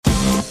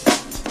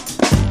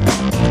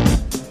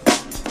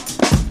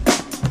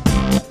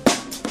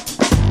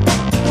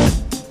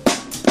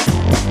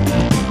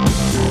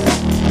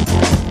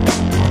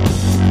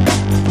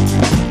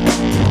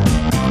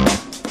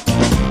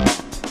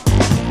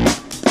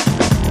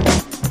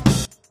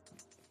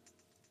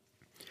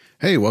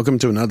Hey, welcome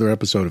to another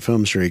episode of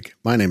Film Streak.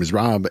 My name is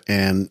Rob,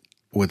 and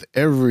with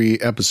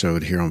every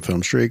episode here on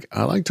Film Streak,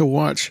 I like to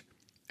watch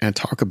and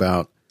talk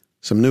about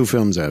some new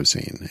films I've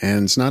seen.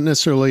 And it's not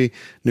necessarily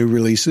new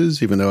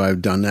releases, even though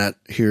I've done that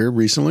here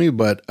recently,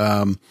 but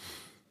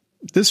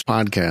this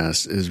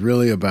podcast is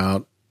really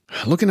about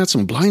looking at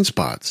some blind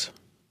spots.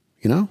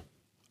 You know,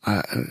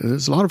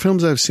 there's a lot of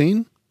films I've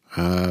seen.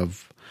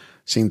 I've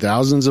seen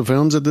thousands of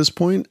films at this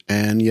point,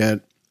 and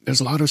yet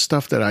there's a lot of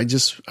stuff that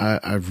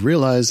I've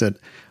realized that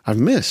I've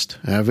missed,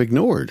 I've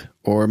ignored,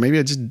 or maybe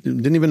I just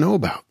didn't even know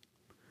about.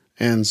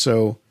 And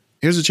so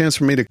here's a chance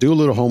for me to do a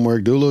little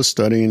homework, do a little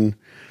studying,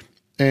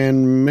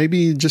 and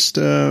maybe just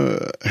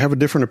have a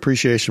different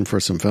appreciation for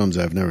some films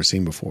I've never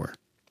seen before.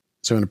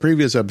 So in a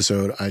previous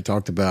episode, I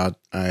talked about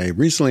I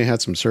recently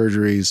had some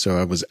surgeries, so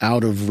I was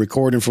out of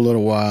recording for a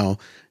little while.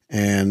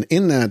 And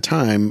in that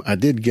time, I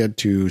did get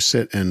to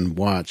sit and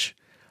watch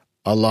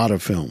a lot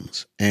of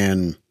films.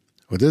 And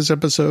with this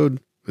episode,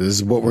 this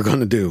is what we're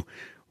going to do.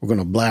 We're going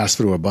to blast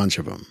through a bunch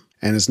of them.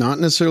 And it's not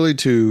necessarily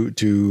to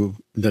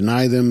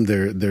deny them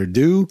their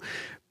due,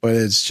 but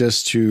it's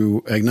just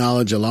to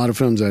acknowledge a lot of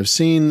films I've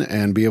seen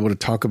and be able to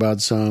talk about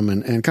some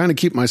and kind of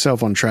keep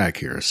myself on track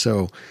here.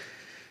 So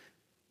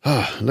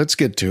let's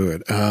get to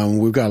it.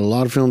 We've got a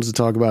lot of films to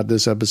talk about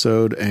this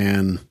episode,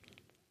 and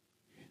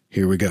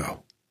here we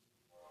go.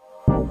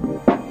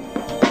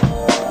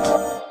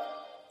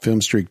 Film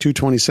Streak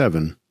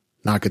 227,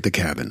 Knock at the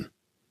Cabin.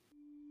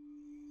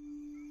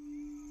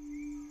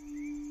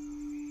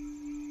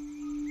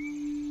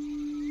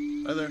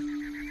 Hi there.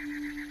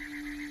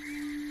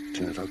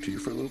 Can I talk to you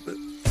for a little bit?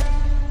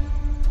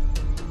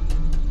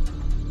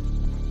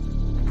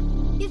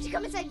 You have to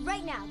come inside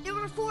right now. There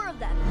were 4 of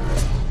them.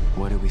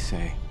 What do we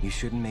say? You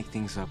shouldn't make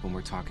things up when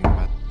we're talking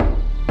about...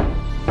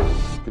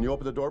 Can you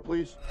open the door,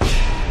 please?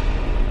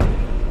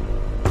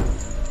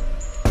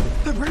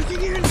 They're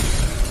breaking in!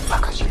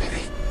 I'll catch you,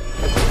 baby.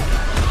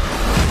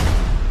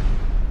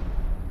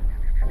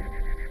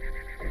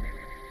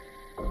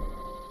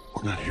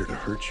 We're not here to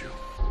hurt you,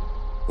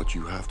 but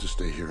you have to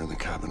stay here in the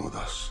cabin with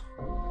us.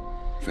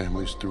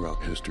 Families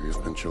throughout history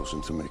have been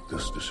chosen to make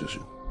this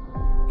decision.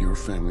 Your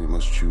family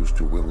must choose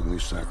to willingly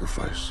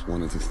sacrifice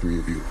one of the 3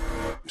 of you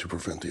to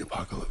prevent the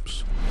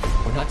apocalypse.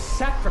 We're not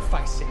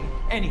sacrificing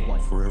anyone.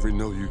 For every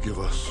no you give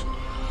us,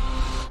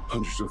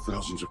 hundreds of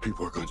thousands of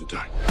people are going to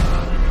die.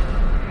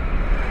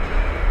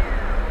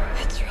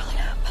 It's really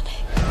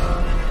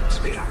happening.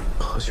 Sweetheart,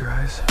 close your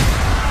eyes.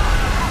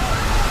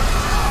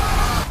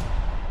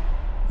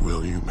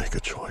 Will you make a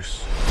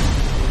choice?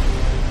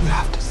 You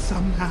have to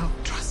somehow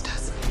trust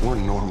us. We're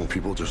normal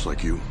people just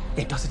like you.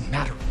 It doesn't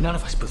matter. None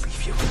of us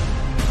believe you.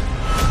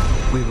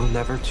 We will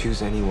never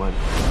choose anyone.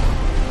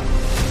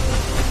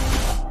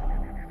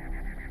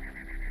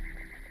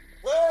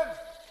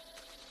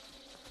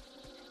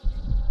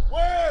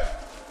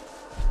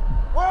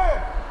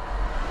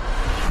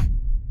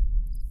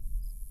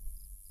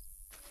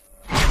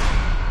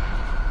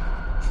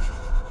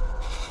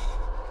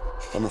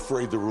 I'm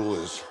afraid the rule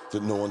is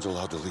that no one's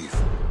allowed to leave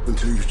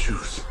until you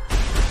choose.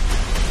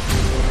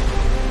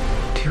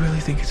 Do you really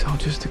think it's all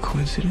just a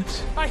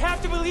coincidence? I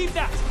have to believe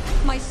that.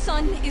 My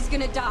son is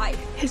gonna die.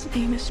 His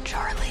name is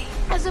Charlie.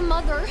 As a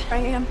mother, I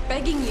am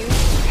begging you.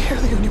 You're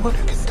the only one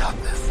who can stop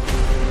this.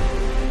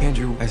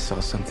 Andrew, I saw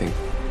something.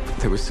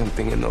 There was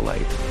something in the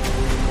light.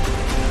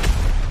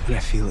 And I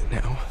feel it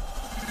now.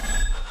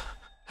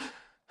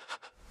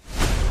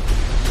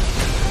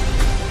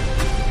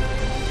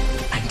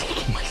 I'm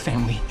taking my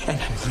family and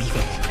I'm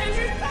leaving.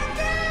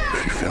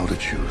 If you fail to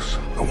choose,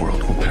 the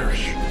world will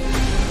perish.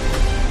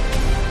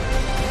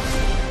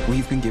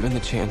 We've been given the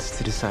chance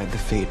to decide the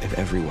fate of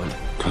everyone.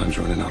 Time's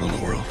running out on the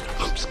world.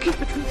 I'm scared.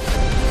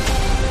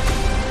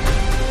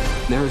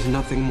 There is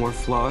nothing more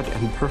flawed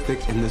and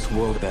perfect in this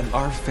world than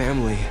our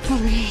family.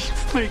 Please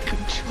make a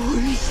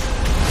choice.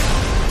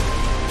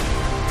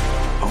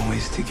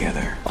 Always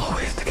together.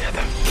 Always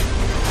together.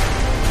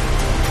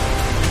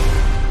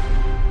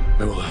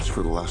 I will ask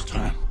for the last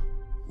time.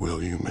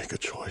 Will you make a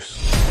choice?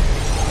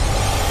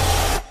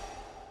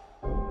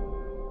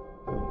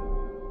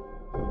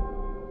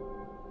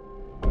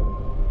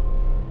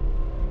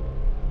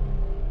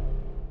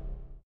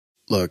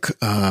 Look,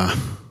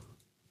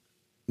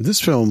 this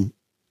film,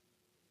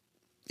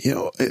 you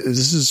know,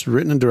 this is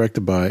written and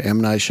directed by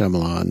M. Night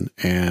Shyamalan,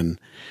 and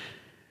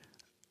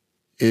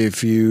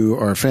if you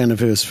are a fan of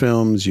his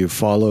films, you've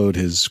followed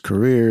his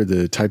career,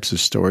 the types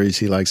of stories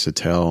he likes to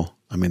tell.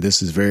 I mean,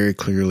 this is very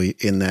clearly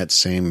in that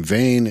same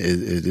vein. It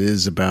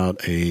is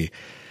about a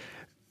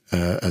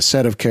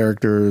set of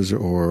characters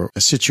or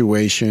a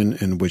situation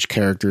in which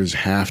characters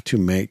have to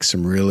make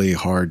some really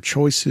hard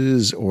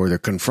choices, or they're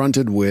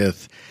confronted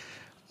with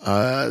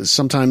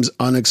sometimes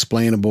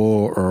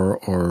unexplainable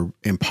or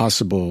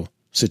impossible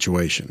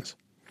situations.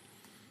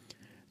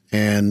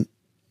 And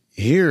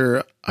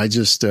here, I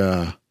just,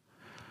 I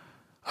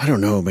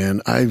don't know,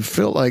 man. I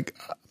felt like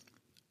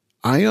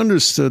I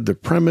understood the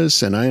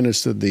premise and I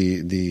understood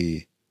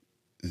the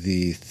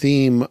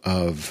theme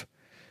of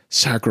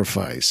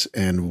sacrifice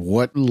and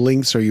what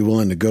lengths are you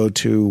willing to go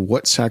to?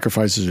 What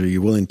sacrifices are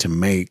you willing to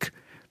make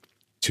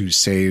to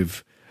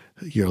save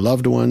your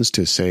loved ones,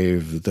 to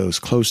save those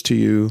close to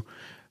you,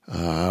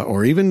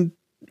 or even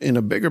in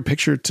a bigger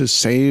picture, to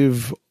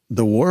save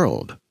the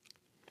world?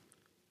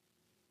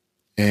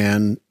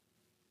 And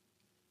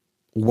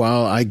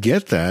while I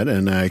get that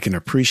and I can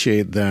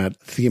appreciate that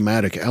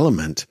thematic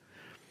element,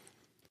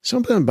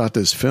 something about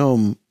this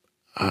film,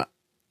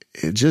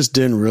 it just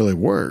didn't really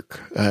work.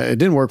 It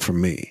didn't work for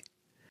me.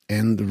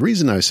 And the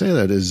reason I say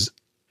that is,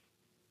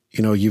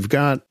 you know, you've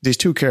got these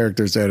two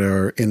characters that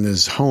are in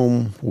this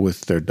home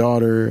with their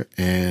daughter,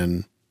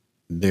 and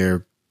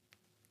they're,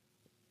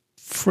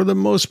 for the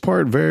most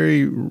part,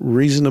 very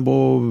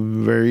reasonable,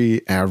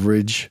 very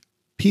average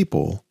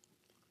people.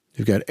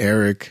 You've got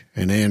Eric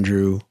and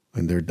Andrew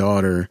and their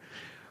daughter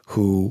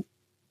who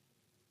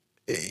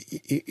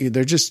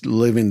they're just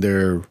living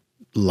their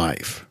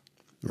life,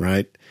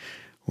 right?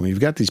 When you've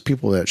got these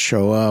people that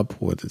show up,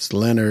 with it's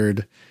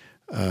Leonard,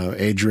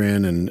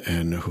 Adrian,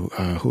 and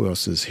who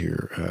else is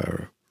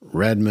here?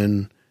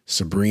 Redmond,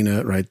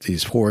 Sabrina, right?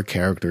 These four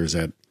characters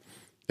that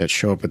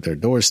show up at their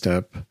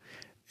doorstep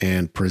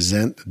and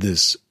present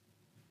this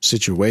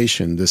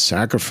situation, this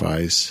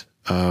sacrifice,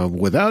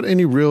 without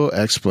any real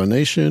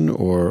explanation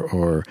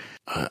or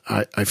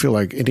I feel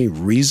like any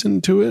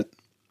reason to it.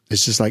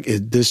 It's just like,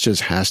 this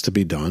just has to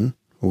be done.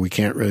 We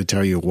can't really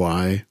tell you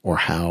why or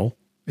how.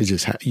 It's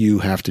just you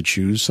have to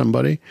choose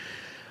somebody.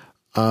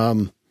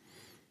 I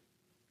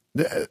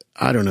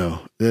don't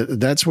know.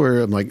 That's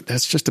where I'm like,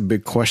 that's just a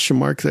big question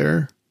mark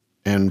there.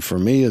 And for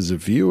me as a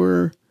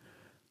viewer,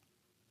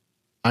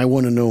 I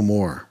want to know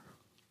more.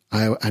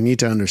 I need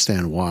to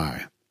understand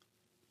why.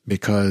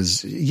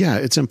 Because, yeah,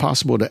 it's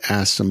impossible to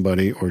ask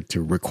somebody or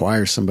to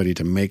require somebody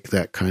to make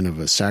that kind of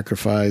a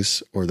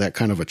sacrifice or that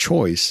kind of a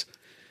choice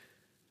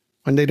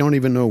when they don't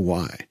even know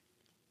why.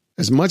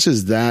 As much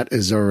as that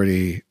is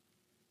already,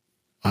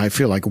 I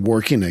feel like,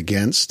 working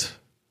against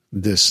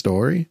this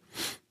story,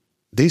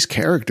 these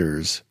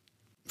characters,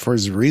 for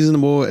as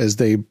reasonable as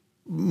they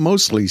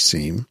mostly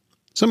seem,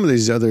 some of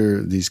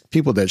these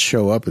people that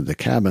show up at the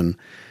cabin,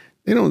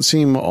 they don't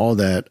seem all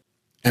that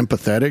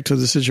empathetic to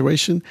the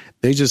situation.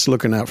 They just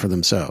looking out for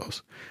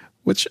themselves,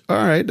 which,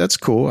 all right, that's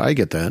cool. I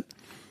get that.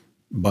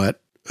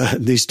 But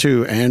these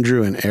two,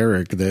 Andrew and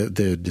Eric,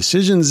 the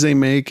decisions they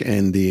make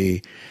and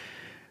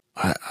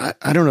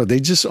I don't know, they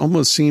just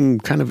almost seem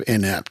kind of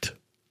inept,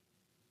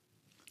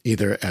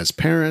 either as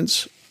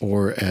parents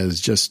or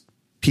as just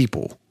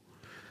people.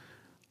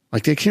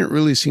 Like they can't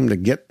really seem to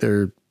get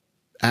their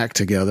act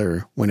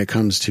together when it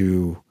comes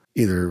to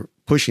either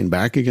pushing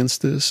back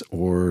against this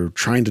or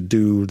trying to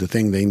do the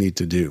thing they need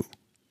to do.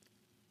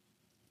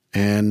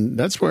 And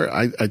that's where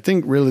I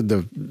think really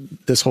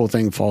this whole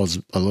thing falls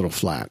a little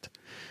flat,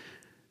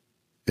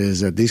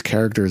 is that these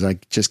characters I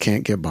just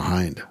can't get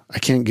behind. I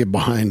can't get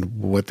behind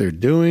what they're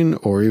doing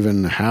or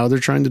even how they're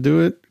trying to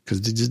do it,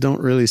 because they just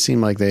don't really seem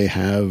like they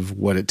have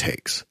what it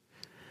takes.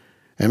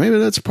 And maybe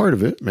that's part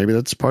of it. Maybe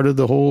that's part of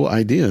the whole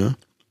idea,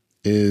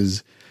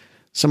 is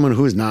someone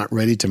who is not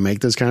ready to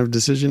make this kind of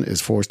decision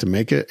is forced to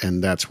make it.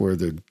 And that's where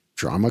the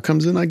drama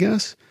comes in, I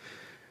guess.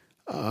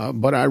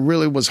 But I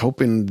really was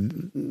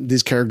hoping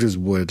these characters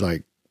would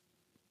like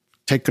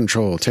take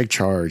control, take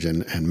charge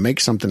and make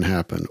something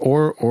happen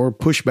or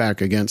push back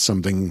against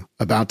something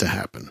about to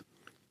happen.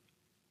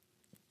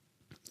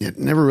 It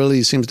never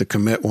really seems to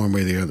commit one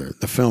way or the other,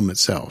 the film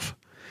itself.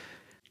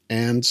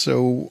 And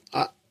so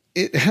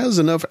it has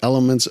enough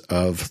elements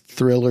of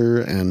thriller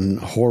and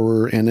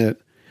horror in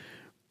it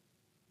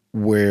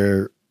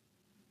where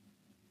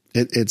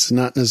it's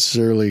not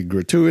necessarily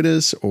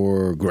gratuitous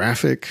or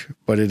graphic,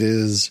 but it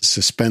is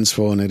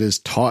suspenseful and it is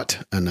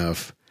taut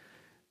enough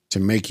to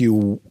make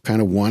you kind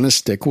of want to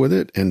stick with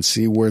it and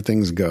see where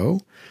things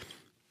go.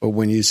 But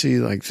when you see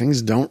like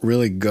things don't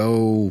really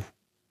go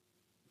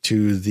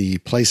to the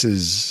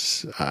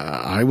places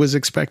I was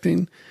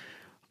expecting,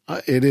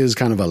 it is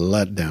kind of a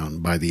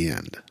letdown by the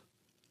end.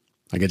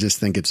 Like I just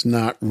think it's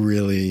not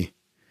really,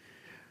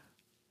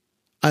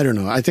 I don't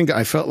know. I think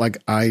I felt like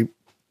I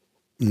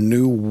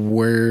knew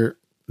where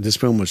this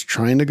film was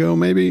trying to go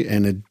maybe,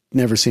 and it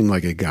never seemed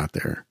like it got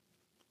there.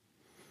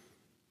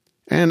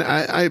 And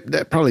I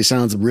that probably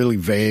sounds really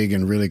vague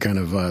and really kind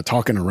of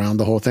talking around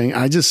the whole thing.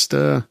 I just,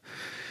 I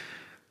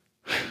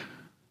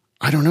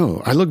don't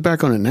know. I look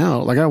back on it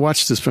now. Like I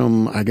watched this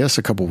film, I guess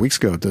a couple weeks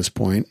ago at this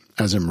point,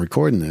 as I'm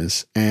recording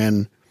this,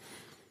 and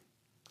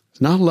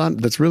there's not a lot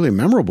that's really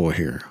memorable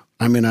here.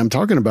 I mean, I'm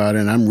talking about it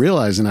and I'm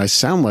realizing I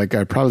sound like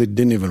I probably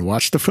didn't even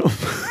watch the film,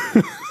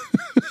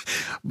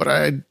 but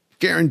I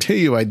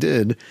guarantee you I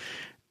did.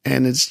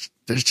 And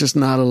there's just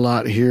not a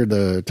lot here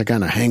to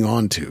kind of hang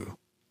on to.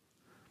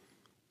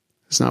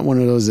 It's not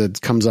one of those that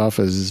comes off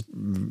as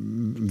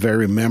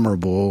very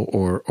memorable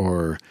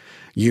or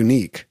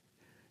unique,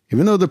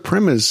 even though the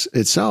premise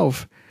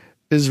itself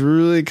is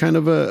really kind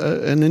of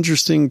an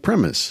interesting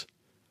premise.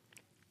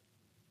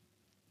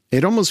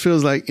 It almost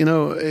feels like, you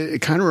know,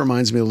 it kind of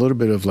reminds me a little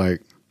bit of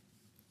like,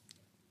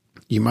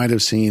 you might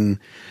have seen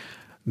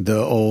the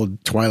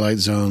old Twilight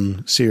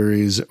Zone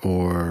series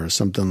or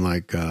something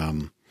like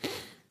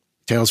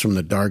Tales from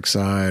the Dark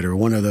Side, or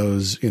one of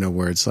those,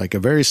 where it's like a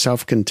very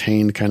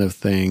self-contained kind of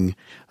thing,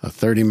 a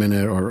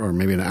 30-minute or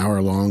maybe an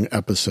hour-long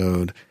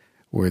episode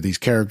where these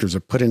characters are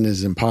put in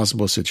these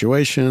impossible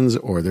situations,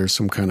 or there's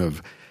some kind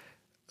of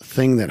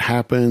thing that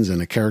happens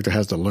and a character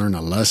has to learn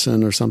a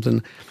lesson or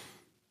something.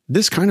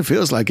 This kind of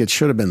feels like it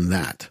should have been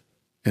that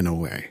in a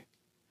way.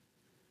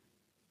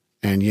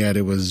 And yet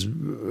it was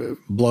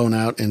blown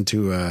out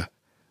into a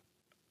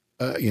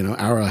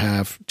hour and a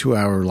half, 2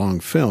 hour long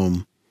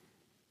film.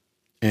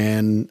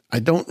 And I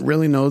don't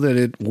really know that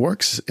it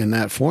works in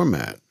that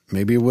format.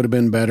 Maybe it would have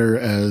been better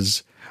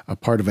as a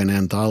part of an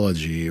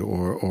anthology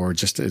or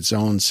just its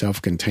own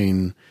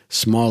self-contained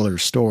smaller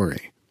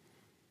story.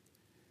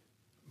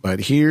 But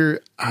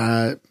here,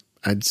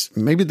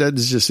 maybe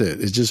that's just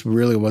it. It just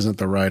really wasn't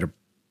the right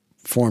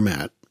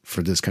format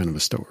for this kind of a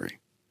story.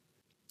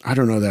 I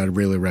don't know that I'd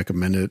really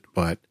recommend it,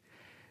 but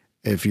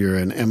if you're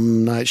an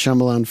M. Night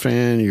Shyamalan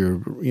fan, you're,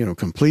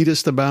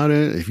 completist about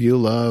it. If you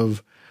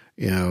love,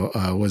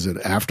 was it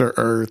After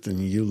Earth, and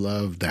you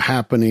love The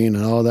Happening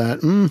and all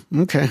that,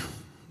 okay.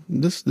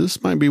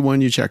 This might be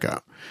one you check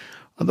out.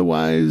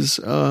 Otherwise,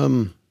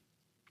 I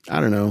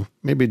don't know,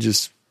 maybe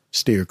just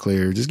steer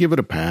clear. Just give it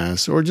a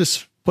pass, or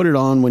just put it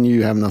on when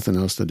you have nothing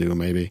else to do,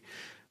 maybe.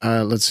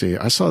 Let's see.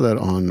 I saw that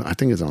I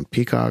think it's on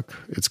Peacock.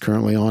 It's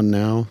currently on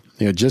now.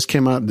 It just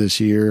came out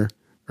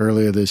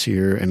earlier this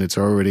year, and it's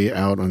already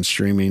out on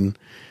streaming.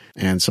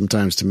 And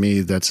sometimes to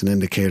me, that's an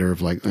indicator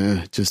of like,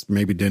 just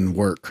maybe didn't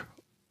work.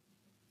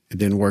 It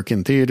didn't work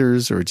in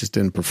theaters, or it just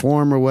didn't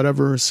perform or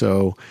whatever.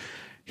 So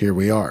here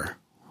we are.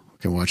 We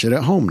can watch it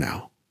at home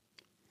now.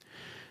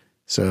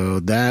 So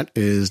that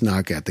is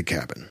Knock at the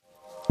Cabin.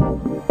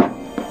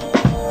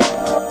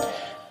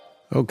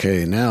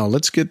 Okay, now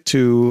let's get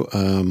to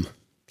a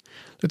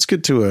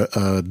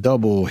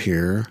double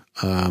here,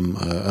 a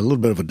little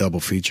bit of a double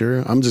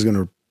feature. I'm just going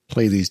to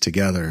play these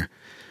together.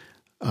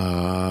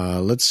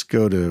 Let's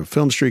go to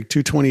Film Streak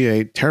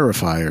 228,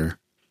 Terrifier.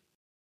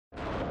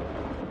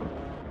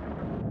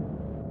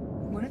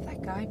 What if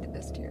that guy did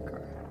this to your car?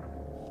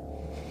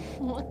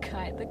 What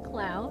guy? The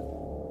clown?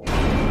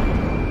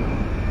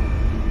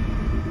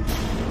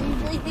 You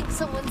really think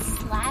someone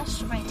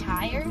slashed my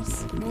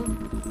tires? Well,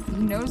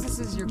 he knows this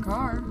is your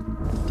car.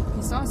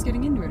 He saw us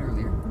getting into it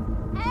earlier.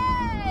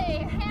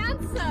 Hey,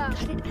 handsome!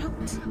 Cut it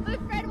out. My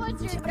friend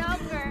wants your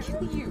number.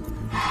 Kill you.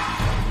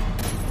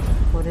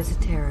 What is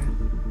it, Tara?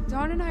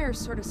 Dawn and I are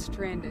sort of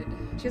stranded.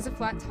 She has a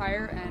flat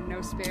tire and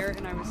no spare,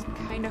 and I was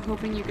kind of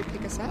hoping you could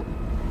pick us up.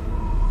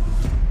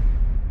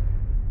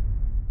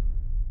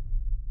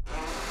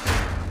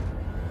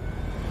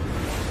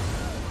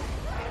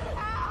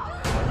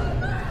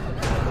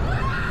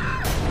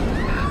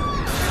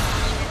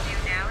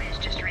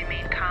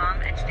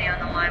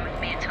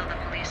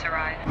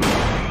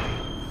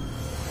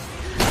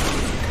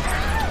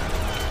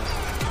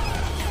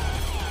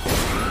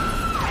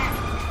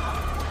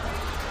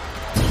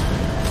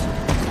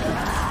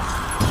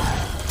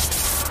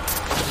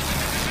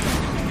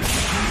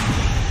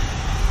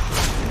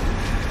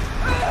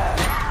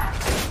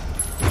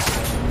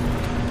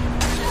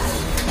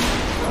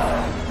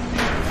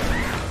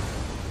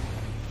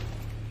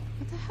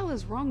 What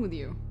is wrong with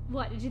you?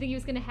 What, did you think he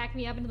was gonna hack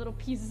me up into little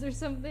pieces or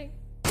something?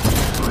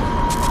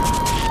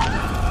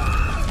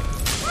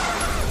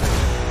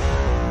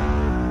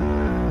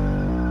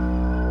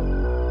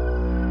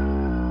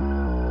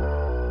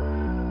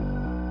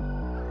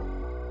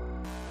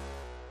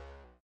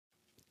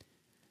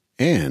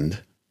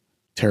 And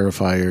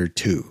Terrifier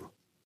 2.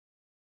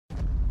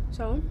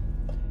 So,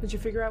 did you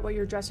figure out what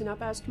you're dressing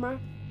up as tomorrow?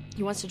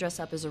 He wants to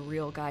dress up as a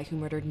real guy who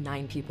murdered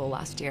 9 people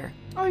last year.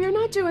 Oh, you're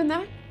not doing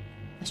that.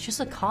 It's just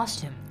a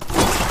costume.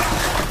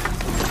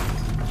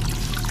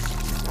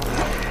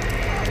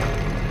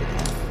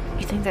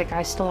 You think that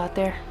guy's still out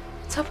there?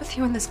 What's up with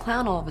you and this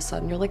clown all of a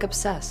sudden? You're like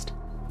obsessed.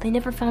 They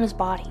never found his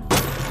body.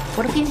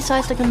 What if he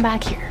decides to come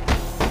back here?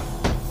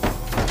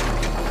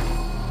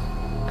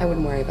 I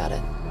wouldn't worry about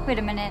it. Wait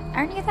a minute,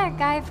 aren't you that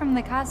guy from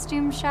the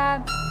costume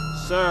shop?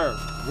 Sir,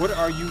 what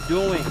are you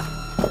doing?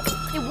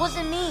 It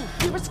wasn't me.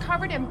 He was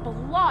covered in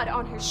blood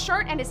on his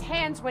shirt and his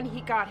hands when he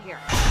got here.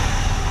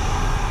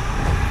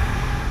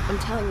 I'm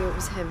telling you, it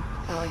was him,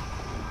 Allie.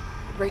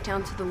 Right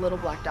down to the little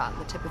black dot on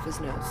the tip of his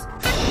nose.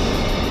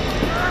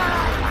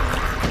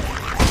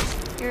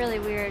 You're really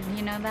weird,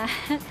 you know that?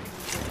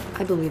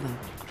 I believe him.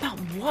 About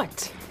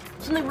what?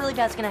 Something really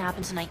bad's gonna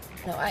happen tonight.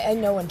 No, I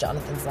know when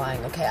Jonathan's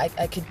lying, okay?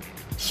 I could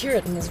hear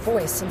it in his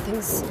voice.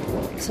 Something's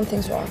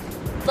wrong.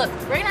 Look,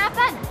 we're gonna have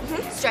fun.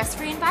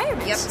 Stress-free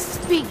environment. Yep.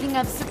 Speaking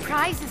of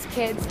surprises,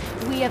 kids,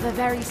 we have a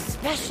very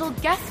special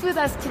guest with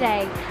us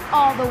today.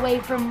 All the way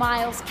from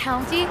Miles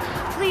County,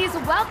 please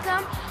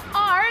welcome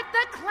Art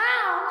the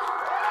Clown.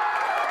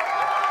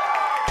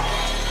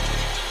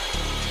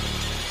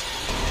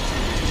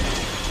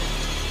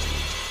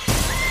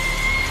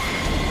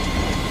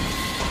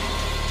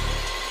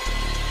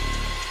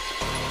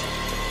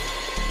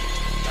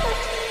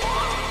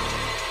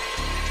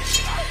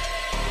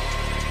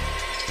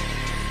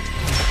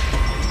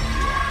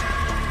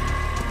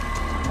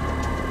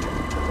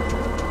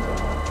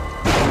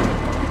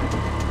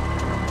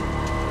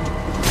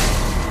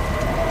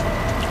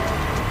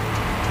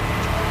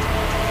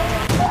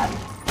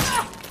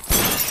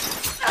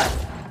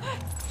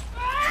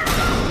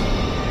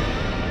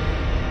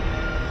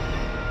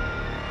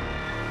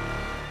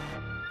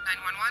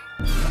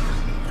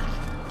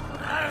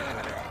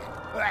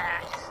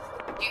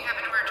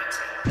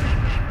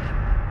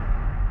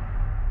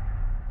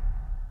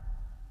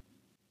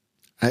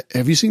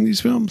 have you seen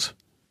these films?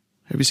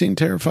 Have you seen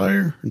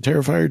Terrifier and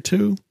Terrifier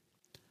 2?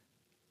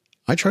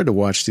 I tried to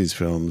watch these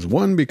films.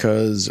 One,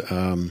 because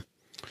I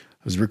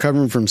was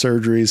recovering from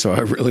surgery, so I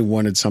really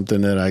wanted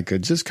something that I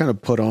could just kind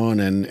of put on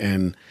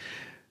and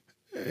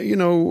you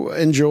know,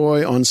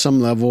 enjoy on some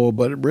level,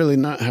 but really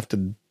not have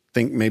to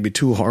think maybe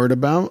too hard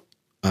about.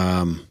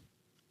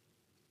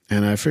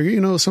 And I figure,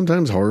 you know,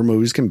 sometimes horror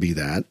movies can be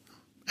that,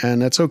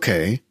 and that's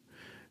okay.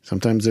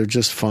 Sometimes they're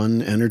just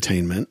fun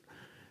entertainment.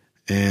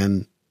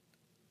 And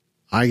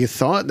I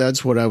thought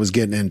that's what I was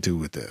getting into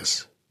with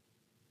this,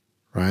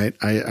 right?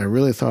 I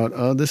really thought,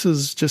 oh, this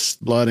is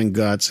just blood and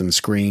guts and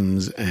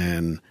screams,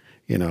 and,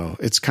 you know,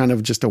 it's kind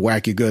of just a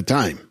wacky good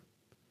time.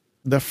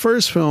 The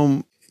first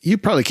film, you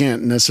probably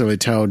can't necessarily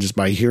tell just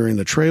by hearing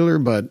the trailer,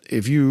 but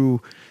if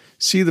you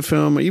see the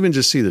film, or even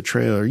just see the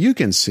trailer, you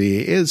can see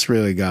it's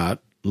really got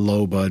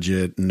low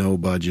budget, no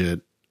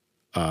budget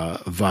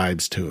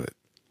vibes to it.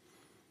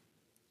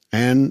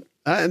 And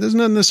there's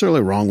nothing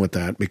necessarily wrong with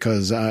that,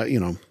 because, you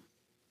know,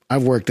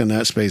 I've worked in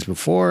that space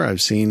before.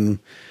 I've seen,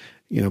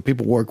 you know,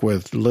 people work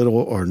with little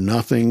or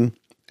nothing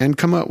and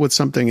come up with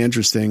something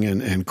interesting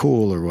and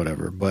cool or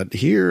whatever. But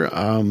here,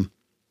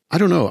 I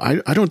don't know.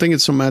 I don't think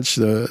it's so much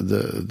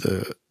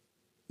the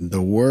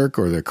work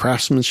or the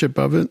craftsmanship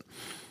of it.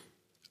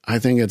 I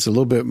think it's a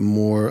little bit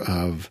more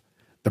of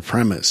the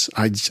premise.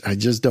 I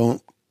just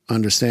don't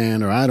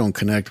understand, or I don't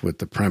connect with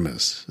the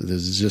premise.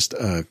 There's just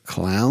a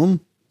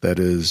clown that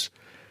is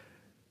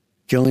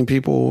killing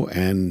people,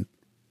 and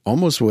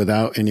almost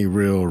without any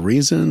real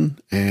reason.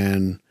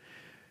 And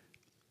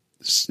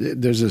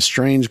there's a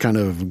strange kind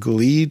of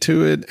glee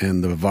to it.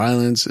 And the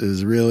violence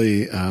is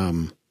really,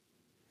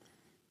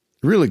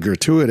 really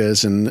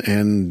gratuitous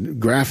and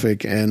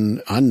graphic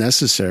and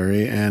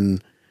unnecessary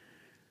and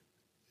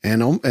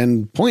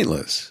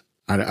pointless.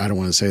 I don't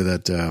want to say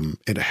that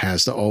it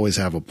has to always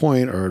have a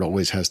point, or it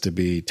always has to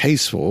be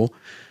tasteful,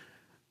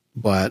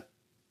 but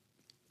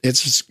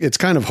it's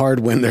kind of hard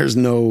when there's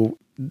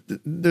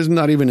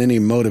not even any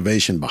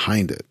motivation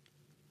behind it.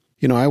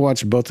 You know, I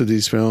watched both of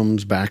these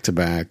films back to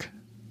back,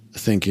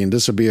 thinking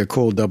this would be a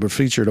cool double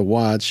feature to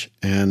watch.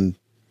 And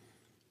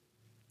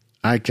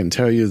I can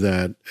tell you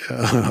that,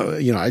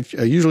 you know, I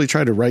usually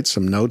try to write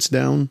some notes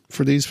down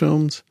for these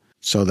films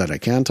so that I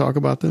can talk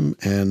about them.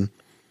 And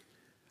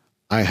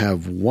I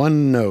have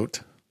one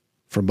note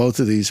for both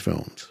of these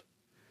films.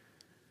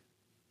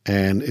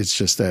 And it's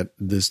just that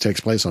this takes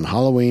place on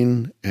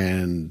Halloween,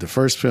 and the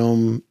first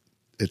film,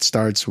 it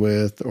starts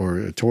with,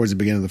 or towards the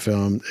beginning of the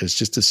film, it's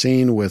just a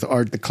scene with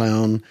Art the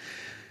Clown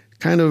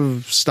kind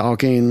of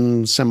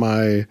stalking,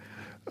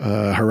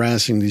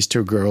 harassing these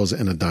two girls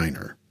in a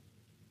diner.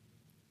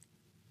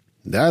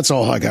 That's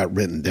all I got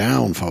written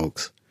down,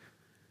 folks.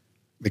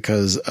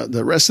 Because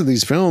the rest of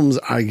these films,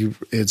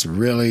 it's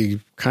really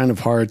kind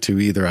of hard to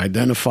either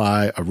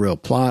identify a real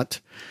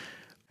plot.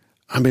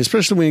 I mean,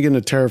 especially when you get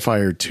into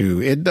Terrifier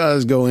 2, it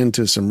does go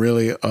into some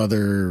really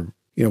other,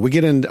 you know, we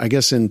get in, I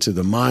guess, into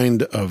the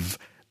mind of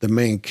the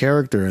main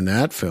character in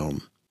that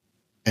film.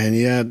 And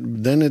yet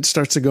then it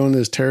starts to go in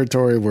this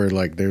territory where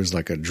like there's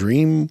like a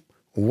dream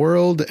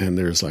world and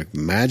there's like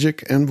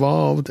magic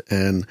involved.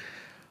 And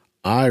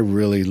I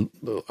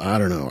don't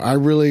know. I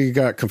really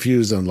got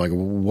confused on like,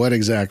 what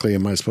exactly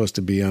am I supposed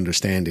to be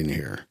understanding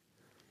here?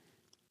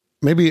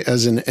 Maybe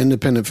as an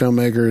independent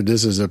filmmaker,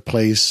 this is a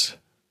place,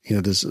 you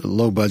know, this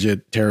low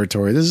budget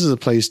territory. This is a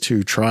place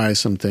to try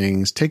some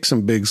things, take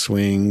some big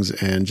swings,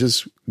 and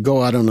just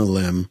go out on a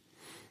limb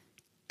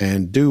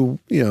and do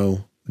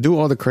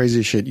all the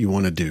crazy shit you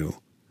want to do.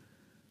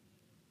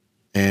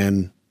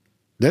 And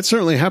that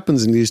certainly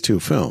happens in these two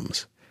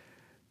films.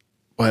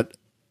 But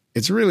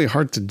it's really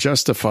hard to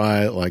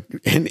justify like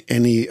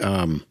any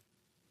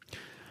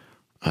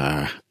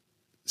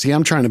see,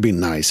 I'm trying to be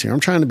nice here.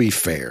 I'm trying to be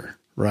fair,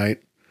 right?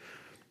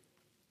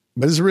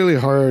 But it's really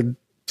hard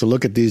to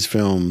look at these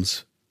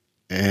films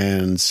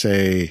and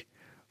say,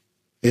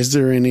 is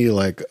there any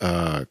like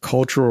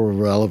cultural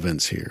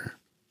relevance here?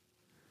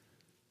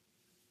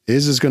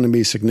 Is this going to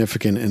be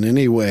significant in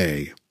any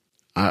way?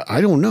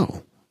 I don't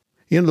know.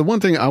 You know, the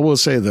one thing I will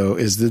say, though,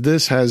 is that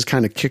this has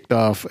kind of kicked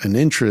off an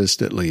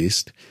interest, at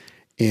least,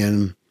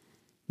 in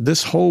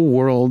this whole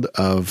world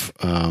of,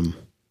 I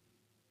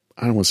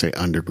don't want to say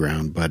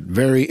underground, but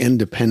very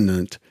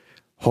independent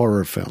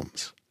horror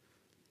films.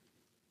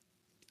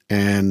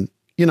 And,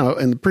 you know,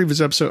 in the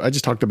previous episode, I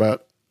just talked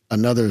about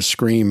another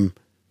Scream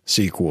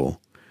sequel,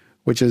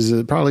 which is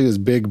probably as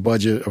big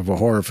budget of a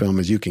horror film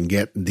as you can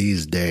get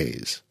these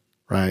days,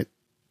 right?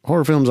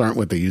 Horror films aren't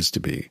what they used to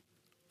be.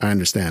 I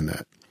understand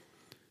that.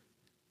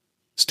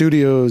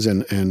 Studios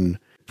and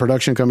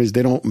production companies,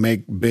 they don't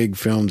make big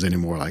films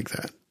anymore like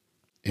that.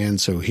 And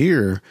so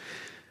here,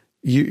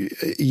 you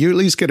at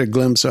least get a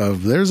glimpse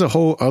of, there's a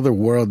whole other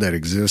world that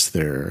exists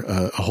there,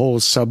 a whole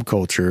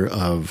subculture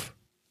of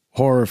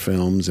horror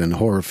films and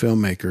horror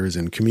filmmakers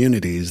and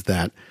communities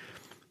that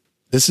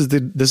this is the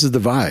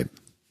vibe.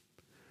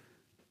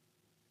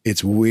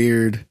 It's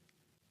weird,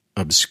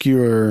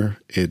 obscure,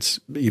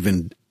 it's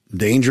even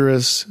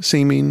dangerous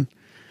seeming.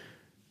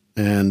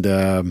 And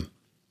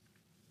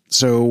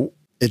So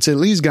it's at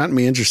least gotten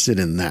me interested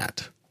in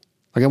that.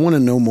 Like, I want to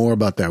know more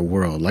about that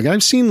world. Like,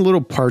 I've seen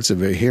little parts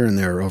of it here and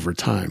there over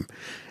time.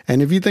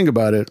 And if you think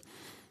about it,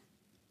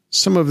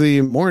 some of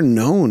the more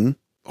known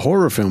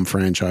horror film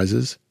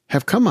franchises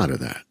have come out of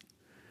that.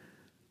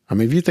 I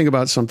mean, if you think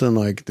about something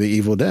like The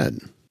Evil Dead,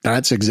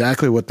 that's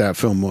exactly what that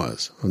film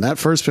was. When that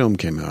first film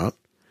came out,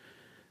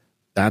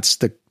 that's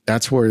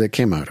where it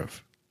came out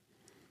of.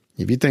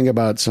 If you think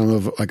about some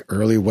of like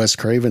early Wes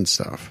Craven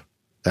stuff,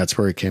 that's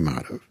where it came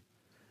out of.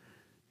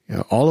 You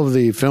know, all of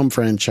the film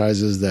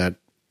franchises that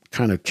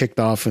kind of kicked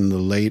off in the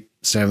late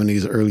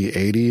 70s, early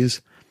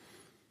 80s,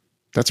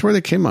 that's where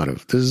they came out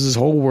of. There's this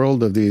whole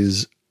world of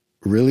these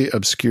really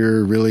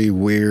obscure, really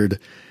weird,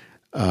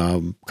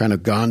 kind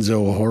of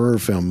gonzo horror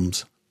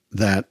films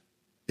that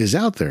is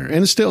out there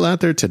and it's still out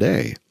there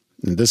today.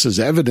 And this is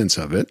evidence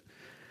of it.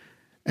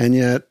 And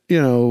yet,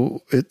 you know,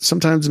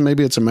 sometimes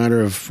maybe it's a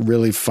matter of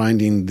really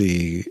finding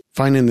the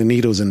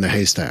needles in the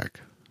haystack,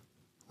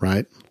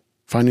 right?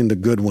 Finding the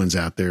good ones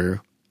out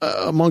there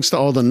amongst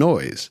all the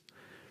noise.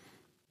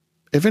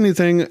 If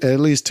anything, it at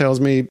least tells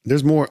me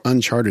there's more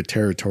uncharted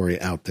territory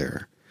out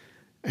there.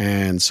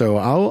 And so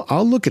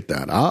I'll look at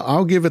that.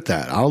 I'll give it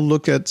that. I'll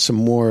look at some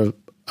more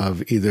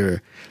of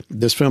either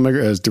this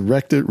filmmaker as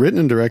written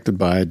and directed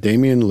by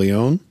Damien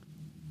Leone.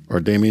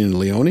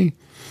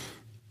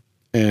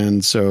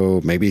 And so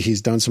maybe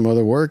he's done some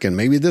other work and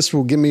maybe this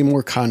will give me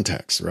more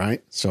context,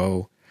 right?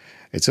 So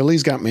it's at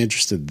least got me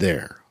interested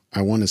there.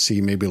 I want to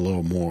see maybe a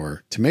little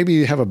more to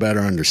maybe have a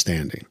better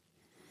understanding.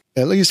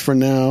 At least for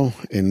now,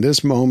 in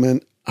this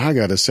moment, I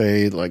got to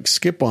say, like,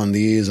 skip on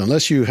these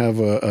unless you have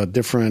a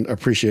different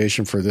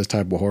appreciation for this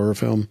type of horror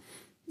film.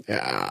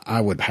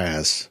 I would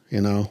pass, you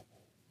know,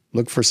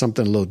 look for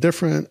something a little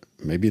different.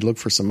 Maybe look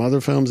for some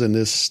other films in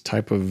this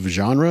type of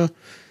genre.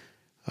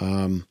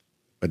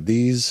 But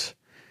these,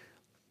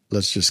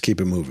 let's just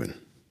keep it moving.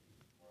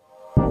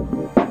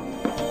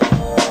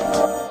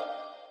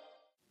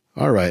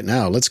 All right,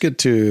 now let's get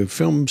to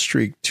Film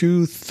Streak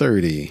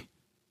 230,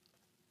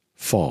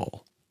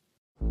 Fall.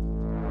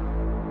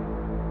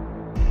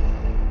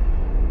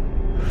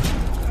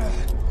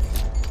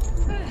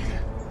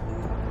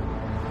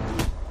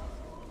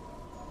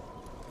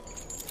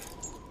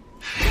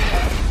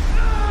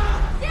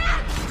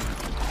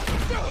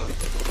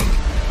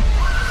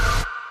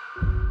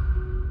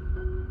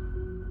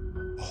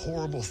 A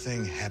horrible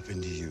thing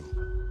happened to you.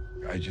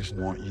 I just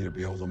want you to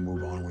be able to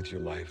move on with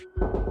your life.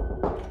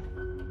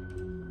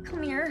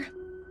 Come here.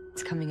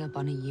 It's coming up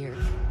on a year.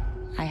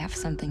 I have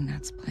something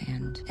that's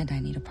planned, and I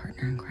need a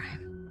partner in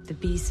crime. The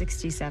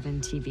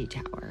B67 TV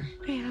tower.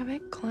 I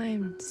haven't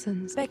climbed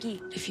since...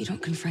 Becky, if you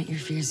don't confront your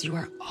fears, you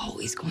are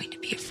always going to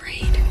be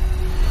afraid.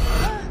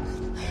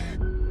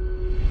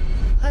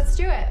 Let's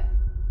do it.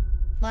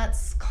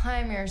 Let's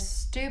climb your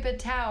stupid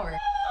tower.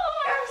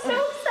 I'm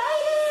so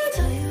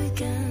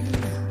excited!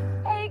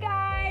 Hey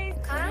guys!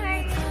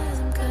 Hi!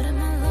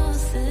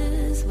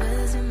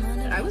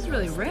 I was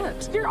really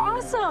ripped. You're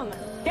awesome!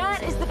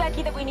 That is the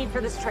Becky that we need for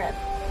this trip.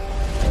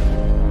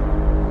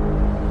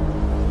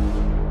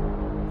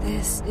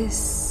 This is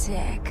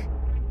sick.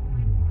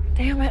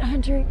 Damn it,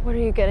 Hunter. What are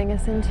you getting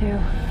us into?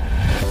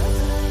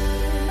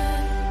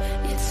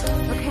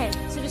 Okay,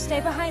 so just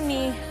stay behind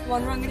me,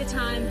 one rung at a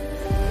time.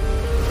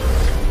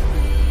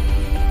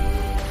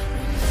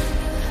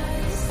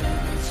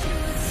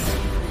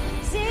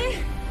 See?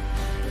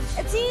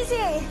 It's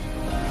easy.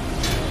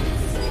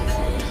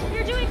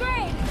 You're doing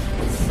great.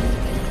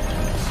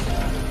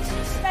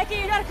 Becky,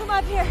 you gotta come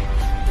up here.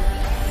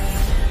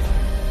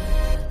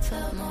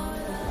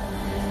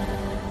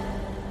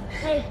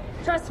 Hey,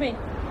 trust me.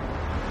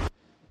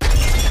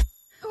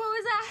 What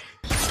was that?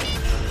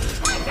 Oh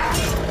my God!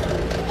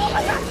 Oh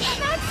my God!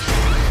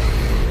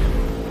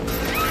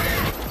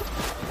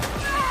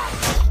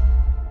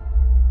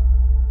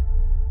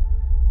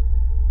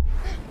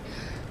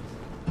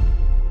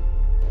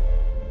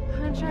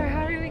 Hunter,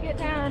 how do we get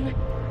down?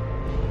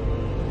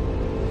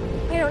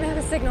 I don't have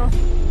a signal.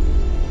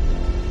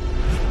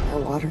 The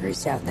water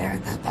is down there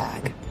in that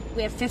bag.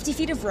 We have 50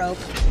 feet of rope.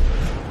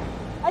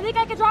 I think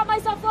I can drop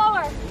myself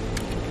lower.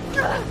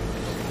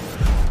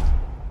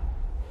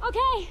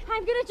 Okay,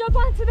 I'm gonna jump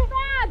onto the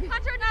bag.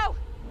 Hunter, no!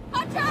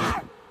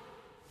 Hunter!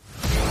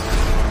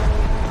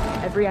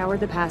 Every hour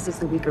that passes,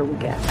 the weaker we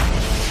get.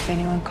 If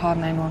anyone called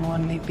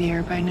 911, they'd be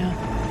here by now.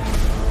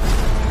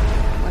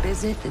 What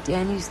is it that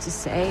Dan used to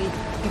say?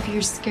 If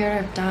you're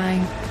scared of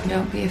dying,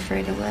 don't be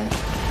afraid to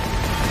live.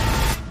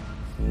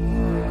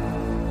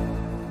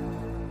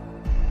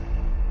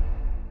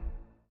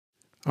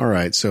 All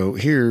right, so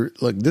here,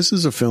 like, this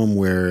is a film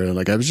where,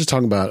 like, I was just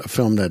talking about a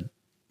film that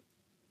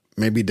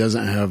maybe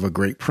doesn't have a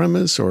great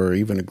premise or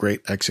even a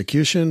great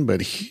execution,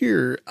 but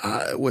here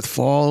with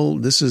Fall,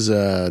 this is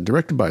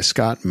directed by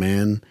Scott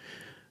Mann.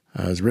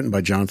 It's written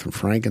by Jonathan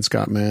Frank and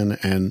Scott Mann,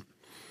 and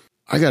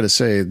I got to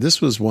say, this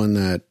was one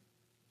that,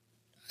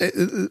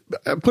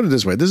 I put it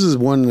this way, this is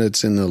one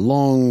that's in the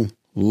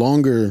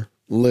longer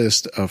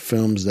list of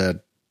films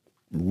that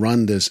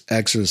run this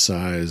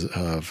exercise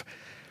of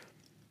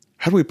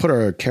how do we put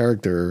our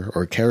character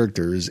or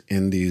characters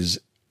in these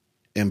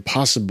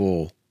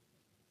impossible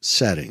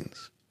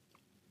settings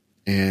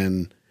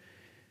and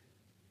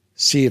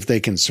see if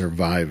they can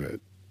survive it?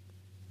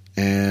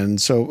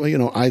 And so,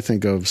 I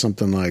think of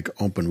something like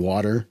Open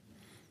Water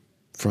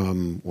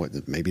from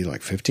maybe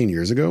like 15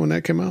 years ago when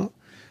that came out.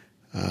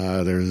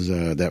 There's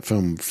that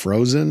film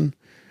Frozen,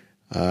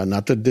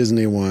 not the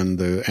Disney one,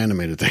 the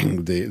animated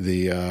thing,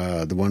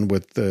 the one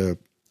with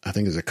I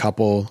think it's a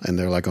couple and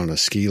they're like on a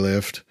ski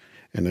lift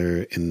and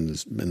they're in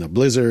a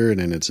blizzard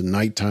and it's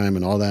nighttime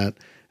and all that.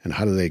 And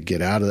how do they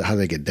get out of it? How do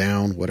they get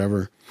down?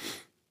 Whatever.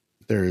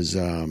 There's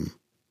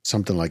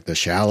something like The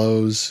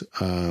Shallows,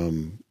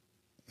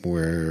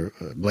 where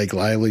Blake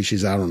Lively,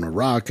 she's out on a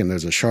rock and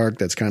there's a shark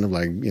that's kind of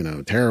like,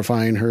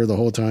 terrifying her the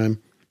whole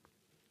time.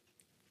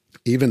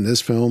 Even this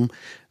film,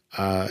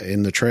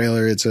 in the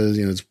trailer, it says,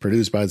 it's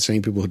produced by the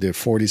same people who did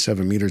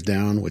 47 Meters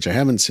Down, which I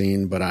haven't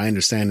seen, but I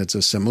understand it's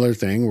a similar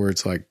thing where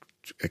it's like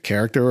a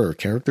character or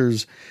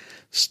characters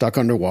stuck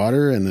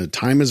underwater and the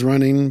time is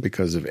running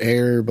because of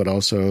air, but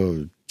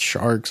also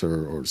sharks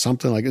or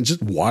something like it. It's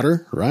just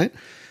water, right?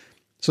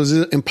 So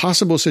it's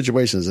impossible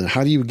situations. And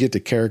how do you get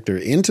the character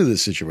into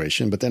this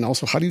situation? But then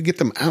also, how do you get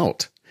them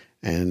out?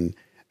 And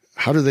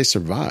how do they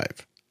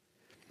survive?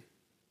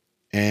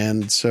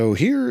 And so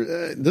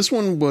here, this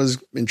one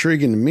was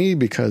intriguing to me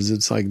because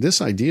it's like this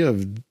idea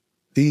of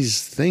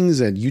these things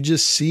that you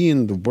just see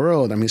in the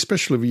world. I mean,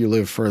 especially if you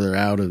live further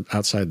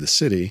outside the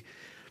city,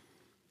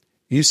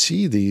 you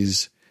see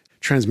these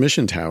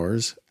transmission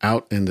towers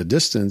out in the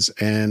distance,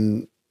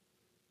 and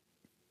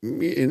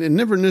it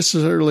never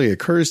necessarily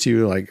occurs to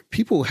you, like,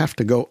 people have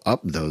to go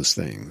up those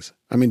things.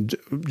 I mean,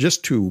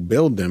 just to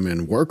build them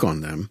and work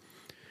on them.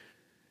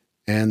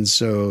 And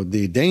so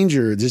the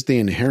danger, just the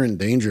inherent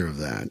danger of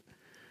that,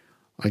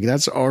 like,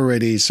 that's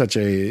already such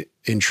a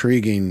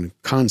intriguing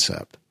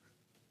concept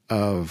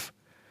of,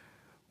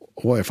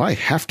 well, if I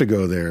have to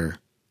go there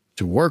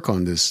to work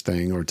on this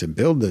thing or to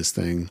build this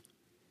thing,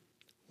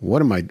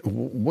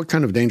 what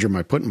kind of danger am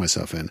I putting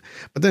myself in?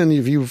 But then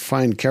if you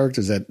find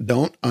characters that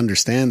don't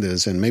understand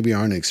this and maybe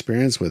aren't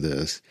experienced with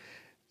this,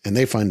 and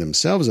they find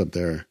themselves up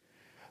there,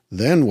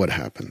 then what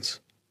happens?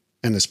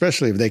 And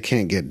especially if they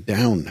can't get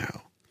down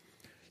now.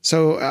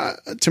 So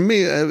to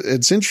me,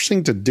 it's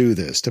interesting to do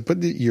this, to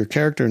put your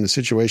character in a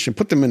situation,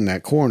 put them in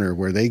that corner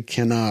where they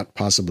cannot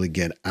possibly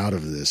get out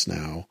of this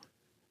now,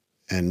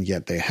 and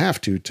yet they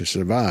have to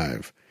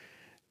survive.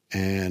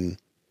 And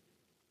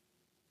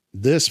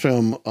this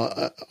film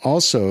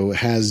also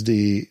has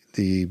the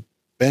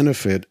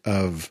benefit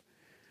of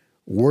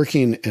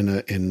working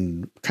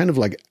in kind of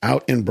like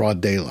out in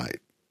broad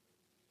daylight.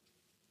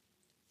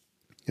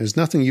 There's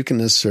nothing you can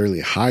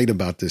necessarily hide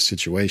about this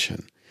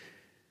situation.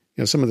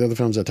 Some of the other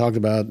films I talked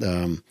about,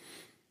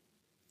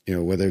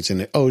 whether it's in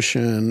the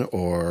ocean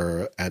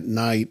or at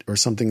night or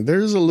something,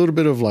 there's a little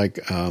bit of like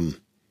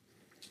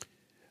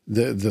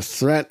the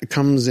threat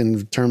comes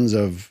in terms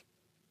of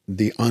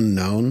the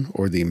unknown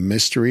or the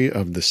mystery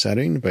of the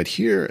setting. But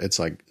here it's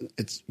like,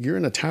 you're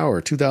in a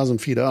tower 2,000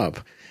 feet up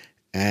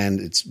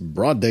and it's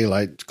broad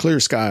daylight, clear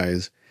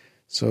skies.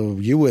 So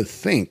you would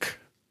think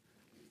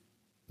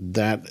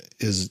that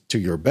is to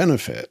your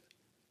benefit,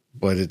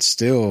 but it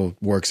still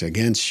works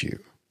against you.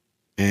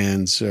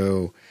 And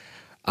so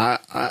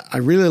I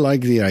really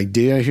like the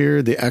idea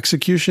here. The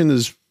execution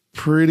is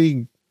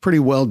pretty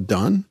well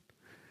done.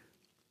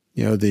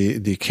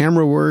 The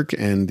camera work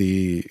and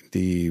the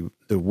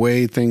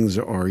way things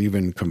are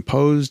even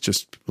composed,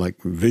 just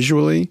like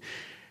visually,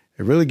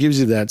 it really gives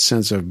you that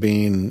sense of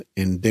being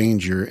in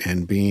danger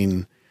and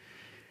being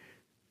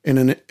in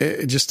an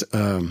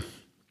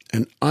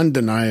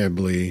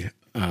undeniably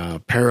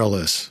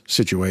perilous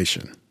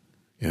situation.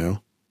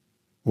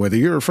 Whether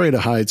you're afraid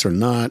of heights or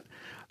not,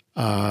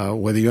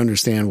 whether you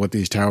understand what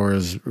these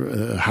towers,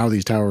 how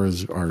these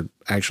towers are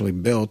actually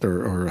built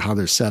or how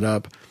they're set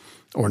up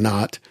or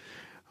not,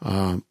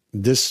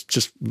 this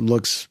just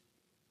looks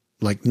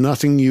like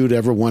nothing you'd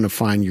ever want to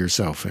find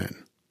yourself in.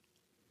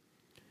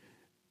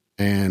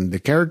 And the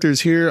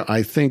characters here,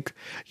 I think,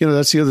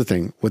 that's the other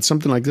thing. With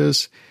something like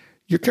this,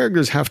 your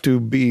characters have to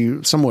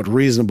be somewhat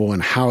reasonable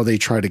in how they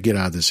try to get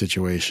out of the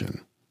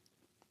situation.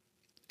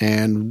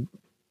 And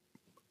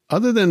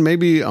other than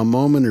maybe a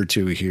moment or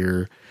two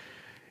here,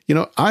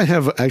 I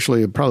have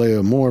actually probably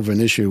more of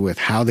an issue with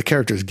how the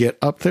characters get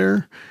up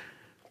there,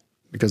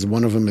 because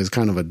one of them is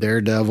kind of a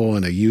daredevil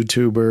and a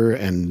YouTuber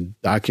and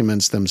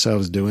documents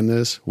themselves doing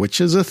this, which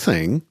is a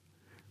thing,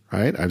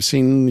 right? I've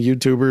seen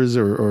YouTubers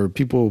or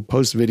people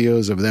post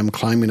videos of them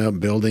climbing up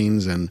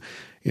buildings and,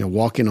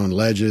 walking on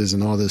ledges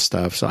and all this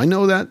stuff. So I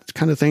know that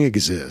kind of thing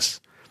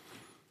exists.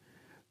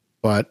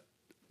 But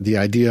the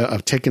idea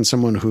of taking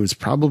someone who's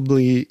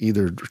probably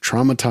either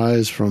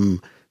traumatized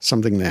from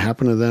something that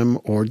happened to them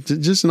or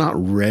just not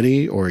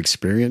ready or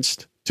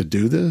experienced to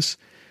do this,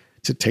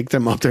 to take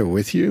them up there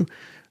with you,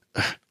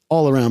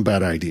 all around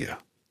bad idea.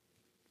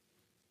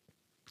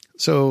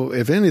 So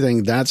if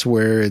anything, that's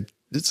where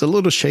it's a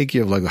little shaky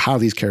of like how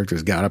these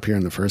characters got up here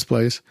in the first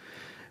place,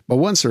 But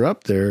once they're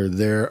up there,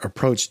 their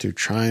approach to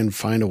try and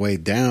find a way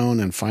down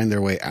and find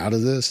their way out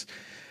of this,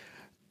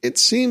 it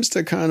seems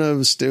to kind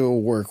of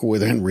still work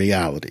within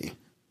reality.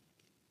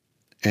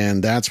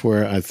 And that's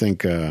where I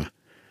think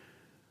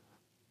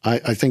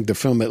I think the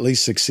film at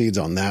least succeeds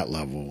on that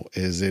level,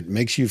 is it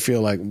makes you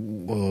feel like,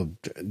 well,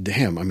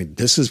 damn, I mean,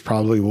 this is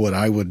probably what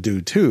I would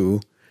do too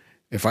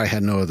if I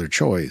had no other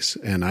choice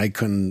and I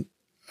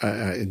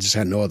just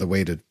had no other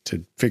way to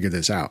figure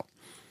this out.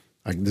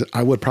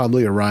 I would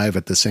probably arrive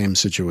at the same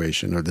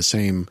situation or the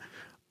same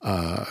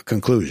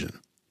conclusion.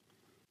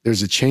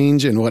 There's a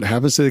change in what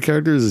happens to the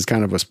characters. It's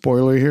kind of a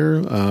spoiler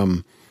here.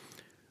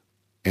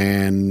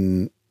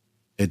 And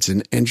it's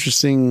an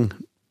interesting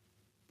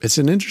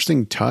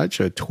touch,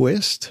 a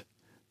twist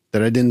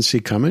that I didn't see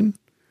coming.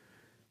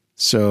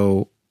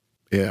 So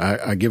yeah,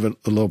 I give it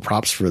a little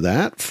props for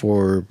that,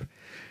 for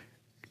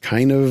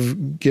kind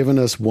of giving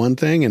us one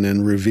thing and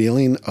then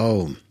revealing,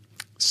 oh,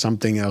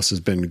 something else has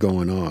been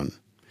going on.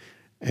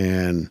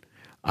 And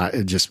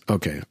I'll just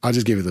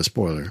give you the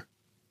spoiler,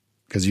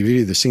 because you've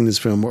either seen this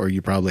film or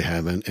you probably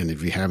haven't. And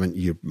if you haven't,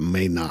 you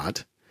may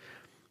not.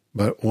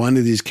 But one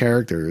of these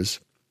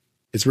characters,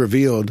 it's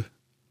revealed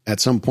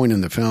at some point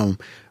in the film,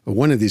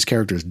 one of these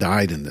characters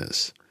died in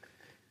this.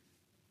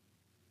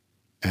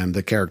 And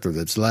the character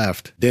that's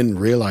left didn't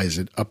realize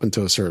it up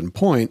until a certain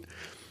point.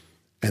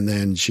 And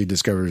then she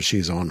discovers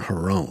she's on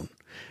her own.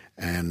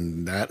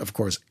 And that, of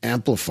course,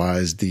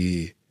 amplifies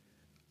the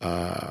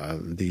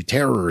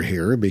terror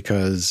here,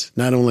 because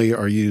not only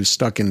are you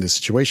stuck in this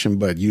situation,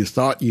 but you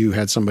thought you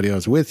had somebody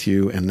else with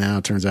you, and now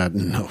it turns out,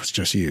 no, it's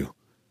just you.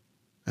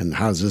 And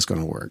how's this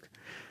going to work?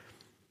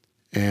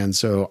 And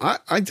so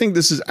I think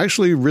this is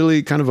actually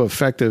really kind of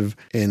effective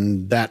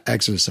in that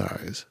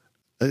exercise.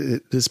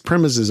 This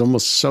premise is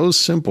almost so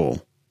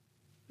simple.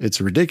 It's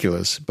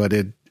ridiculous, but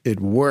it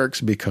works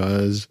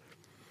because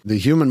the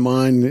human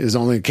mind is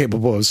only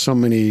capable of so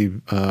many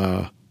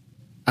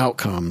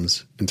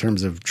outcomes in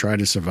terms of try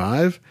to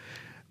survive.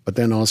 But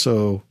then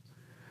also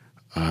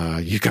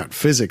you've got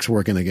physics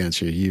working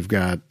against you. You've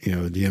got,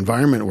 the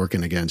environment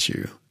working against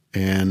you.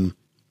 And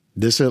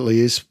this at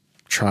least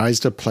tries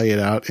to play it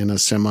out in a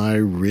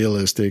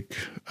semi-realistic,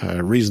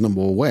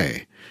 reasonable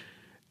way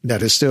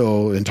that is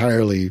still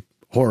entirely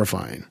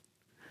horrifying.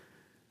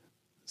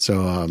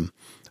 So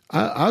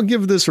I'll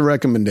give this a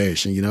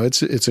recommendation.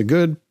 It's a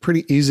good,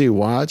 pretty easy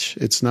watch.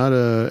 I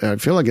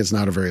feel like it's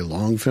not a very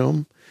long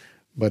film,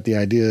 but the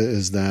idea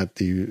is that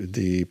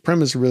the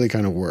premise really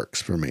kind of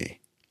works for me.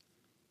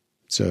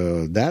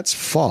 So that's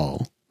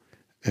Fall.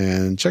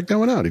 And check that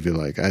one out if you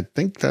like. I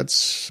think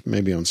that's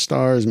maybe on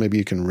Stars. Maybe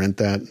you can rent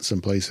that in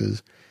some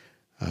places.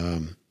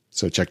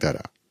 So check that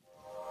out.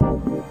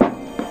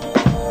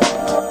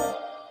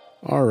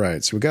 All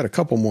right. So we got a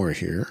couple more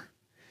here.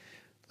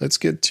 Let's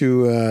get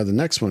to the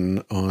next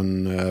one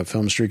on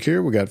Film Streak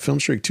here. We got Film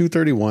Streak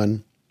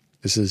 231.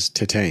 This is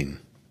Titane.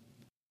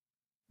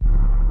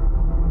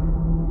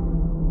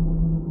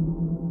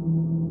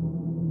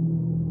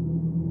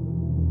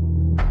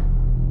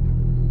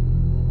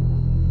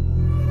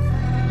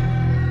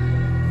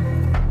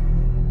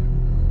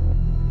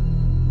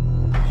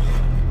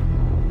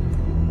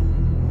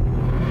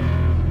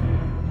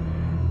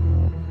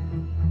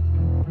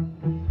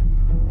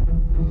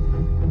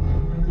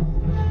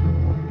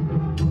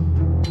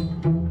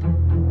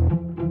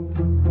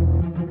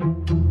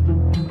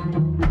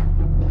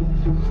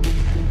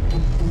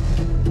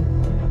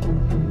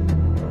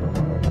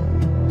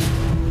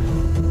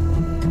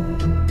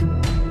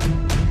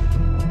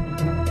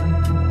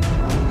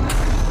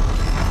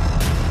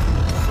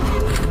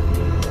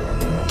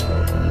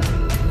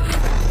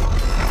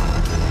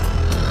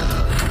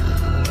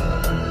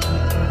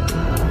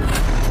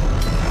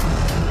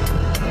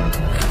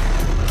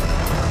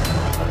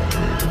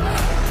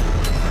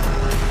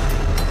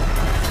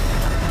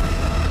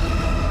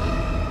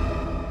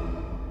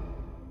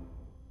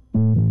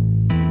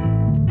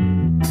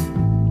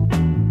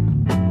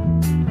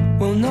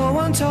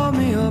 Told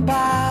me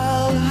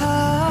about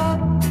her,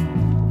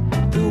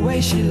 the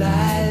way she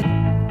lied,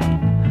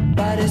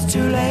 but it's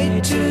too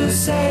late to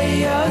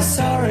say you're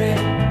sorry.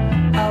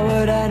 How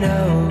would I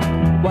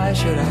know? Why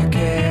should I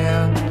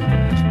care?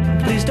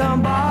 Please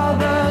don't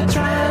bother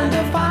trying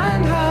to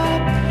find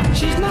her.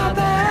 She's not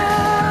there.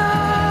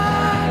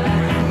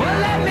 Well,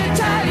 let me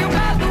tell you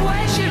about the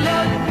way she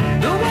looked,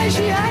 the way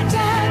she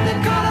acted, the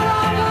color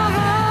of her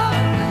hair.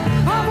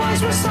 Her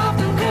voice was soft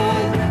and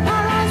cool,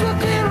 her eyes were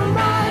clear and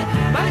bright,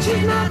 but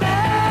she's not there.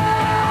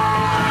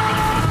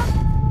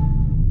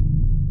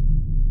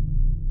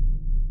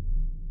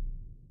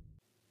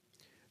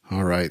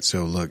 All right.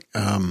 So look,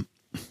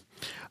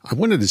 I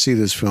wanted to see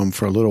this film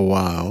for a little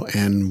while.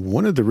 And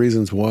one of the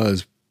reasons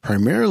was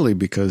primarily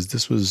because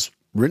this was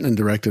written and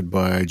directed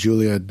by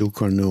Julia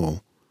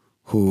Ducournau,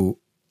 who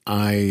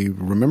I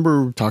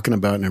remember talking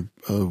about in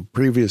a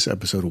previous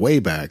episode way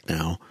back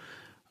now,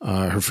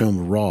 her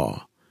film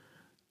Raw.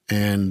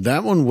 And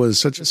that one was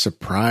such a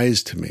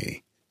surprise to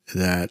me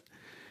that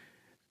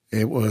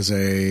it was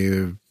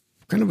a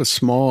kind of a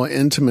small,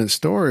 intimate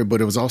story,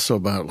 but it was also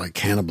about like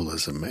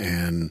cannibalism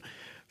and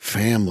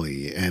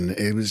family. And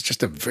it was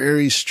just a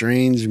very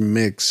strange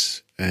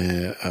mix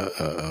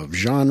of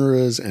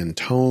genres and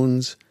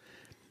tones.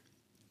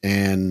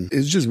 And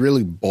it's just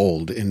really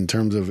bold in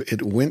terms of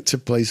it went to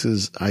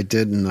places I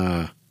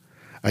didn't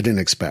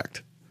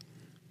expect.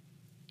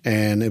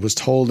 And it was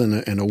told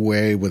in a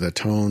way with a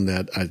tone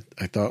that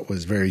I thought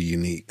was very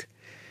unique.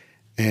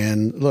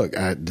 And look,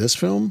 this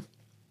film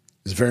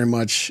is very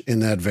much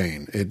in that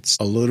vein. It's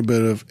a little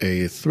bit of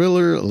a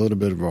thriller, a little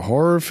bit of a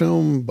horror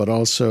film, but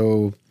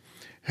also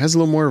has a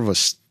little more of a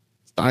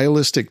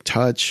stylistic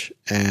touch.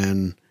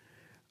 And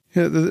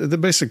you know, the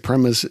basic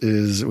premise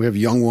is we have a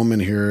young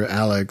woman here,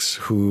 Alex,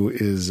 who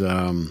is,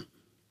 from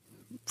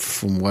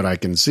what I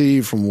can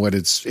see, from what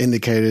it's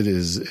indicated,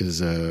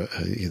 is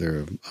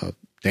either a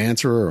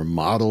dancer or a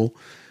model.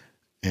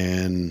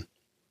 And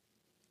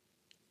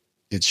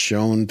it's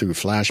shown through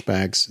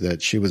flashbacks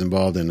that she was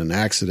involved in an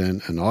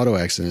auto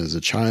accident as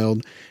a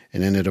child,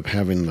 and ended up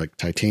having like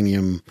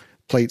titanium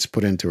plates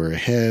put into her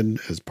head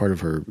as part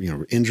of her,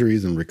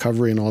 injuries and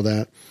recovery and all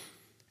that.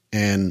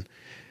 And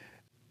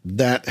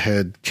that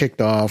had kicked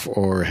off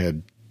or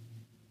had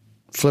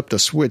flipped a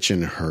switch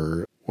in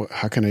her.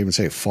 How can I even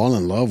say it? Fall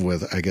in love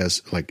with, I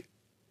guess, like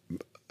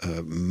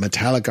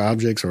metallic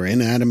objects or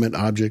inanimate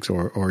objects,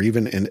 or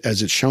even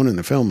as it's shown in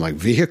the film, like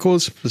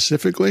vehicles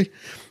specifically.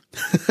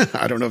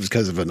 I don't know if it's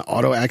because of an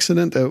auto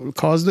accident that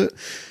caused it,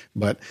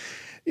 but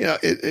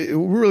we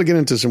really get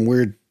into some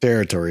weird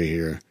territory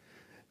here.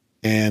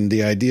 And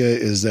the idea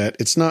is that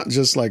it's not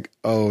just like,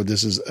 oh,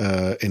 this is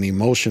an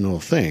emotional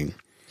thing.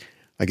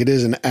 Like it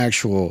is an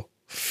actual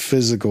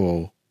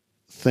physical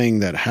thing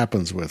that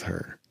happens with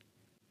her.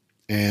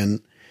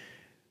 And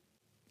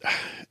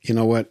you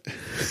know what?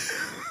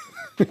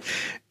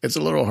 It's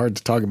a little hard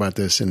to talk about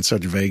this in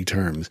such vague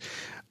terms.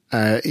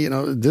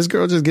 This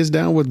girl just gets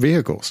down with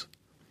vehicles.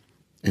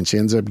 And she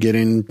ends up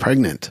getting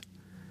pregnant.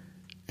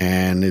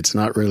 And it's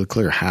not really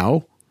clear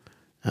how.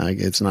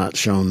 It's not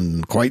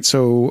shown quite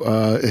so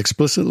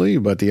explicitly,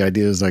 but the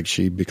idea is like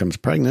she becomes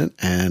pregnant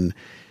and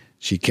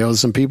she kills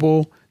some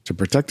people to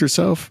protect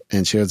herself.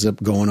 And she ends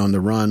up going on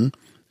the run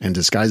and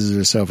disguises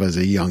herself as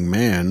a young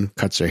man,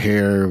 cuts her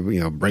hair,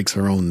 breaks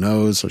her own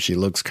nose. So she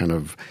looks kind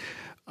of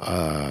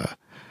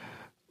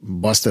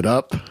busted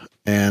up.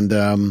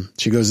 And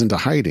she goes into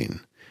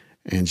hiding.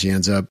 And she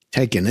ends up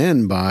taken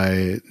in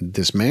by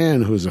this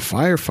man who's a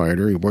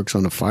firefighter. He works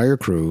on a fire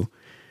crew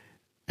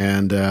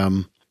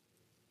and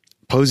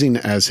posing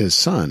as his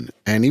son.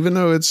 And even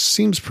though it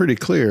seems pretty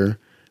clear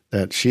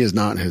that she is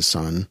not his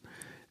son,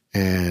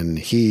 and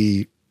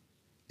he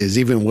is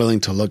even willing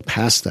to look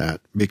past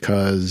that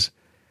because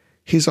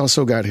he's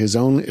also got his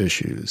own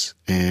issues.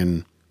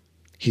 And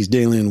he's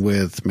dealing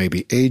with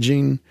maybe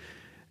aging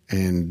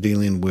and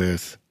dealing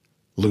with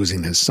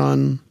losing his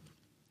son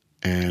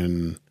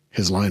and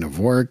his line of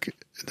work,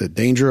 the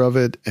danger of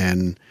it.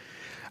 And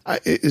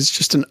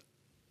it's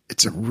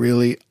a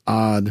really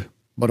odd,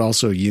 but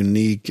also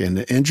unique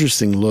and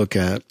interesting look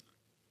at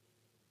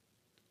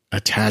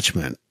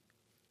attachment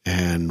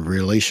and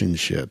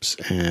relationships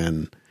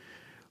and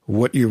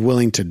what you're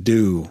willing to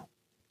do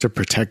to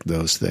protect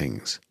those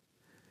things.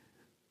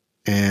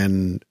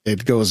 And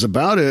it goes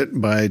about it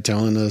by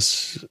telling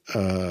us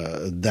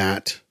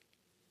that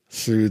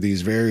through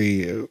these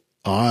very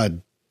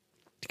odd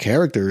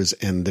characters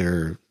and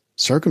their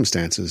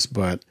circumstances.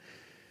 But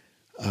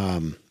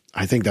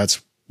I think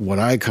that's what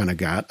I kind of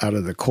got out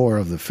of the core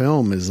of the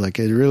film, is like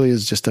it really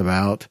is just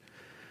about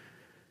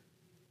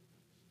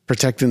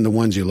protecting the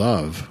ones you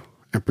love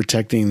and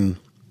protecting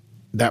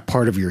that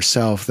part of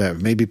yourself that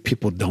maybe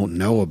people don't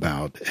know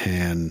about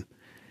and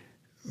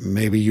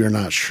maybe you're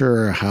not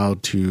sure how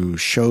to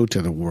show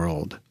to the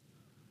world.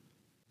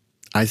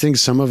 I think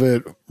some of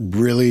it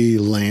really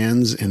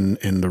lands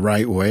in the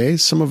right way.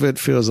 Some of it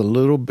feels a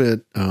little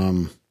bit,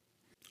 I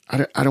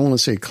don't want to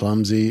say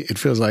clumsy. It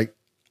feels like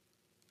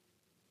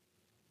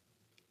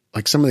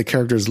some of the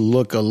characters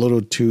look a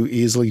little too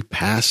easily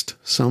past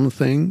some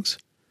things.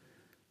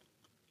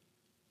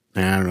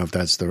 And I don't know if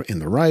that's in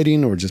the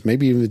writing or just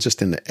maybe even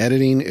just in the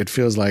editing. It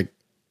feels like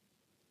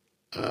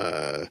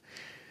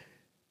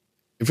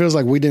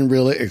we didn't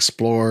really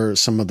explore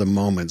some of the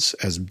moments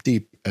as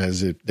deep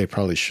as they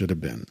probably should have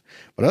been.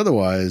 But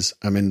otherwise,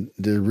 I mean,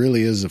 there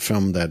really is a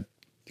film that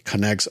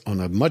connects on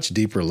a much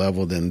deeper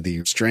level than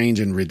the strange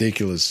and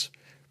ridiculous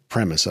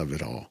premise of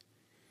it all.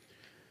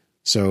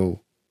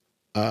 So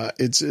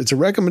it's a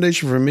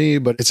recommendation for me,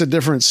 but it's a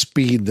different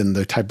speed than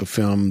the type of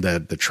film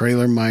that the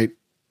trailer might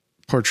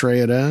portray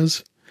it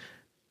as.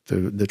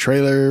 The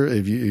trailer,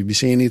 if you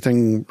see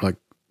anything like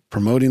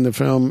promoting the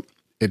film,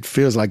 it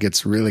feels like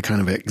it's really kind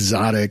of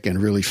exotic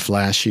and really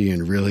flashy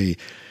and really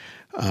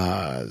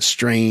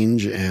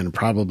strange and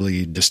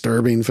probably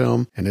disturbing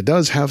film. And it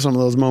does have some of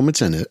those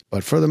moments in it,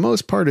 but for the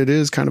most part, it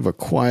is kind of a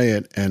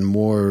quiet and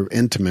more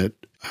intimate,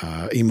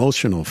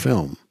 emotional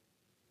film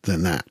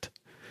than that.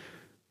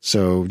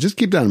 So just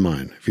keep that in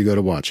mind if you go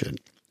to watch it.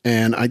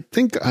 And I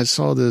think I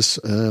saw this,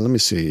 let me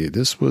see,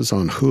 this was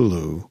on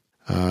Hulu.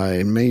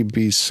 It may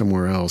be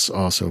somewhere else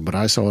also, but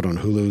I saw it on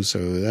Hulu,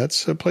 so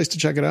that's a place to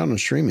check it out on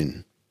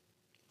streaming.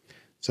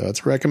 So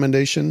that's a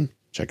recommendation.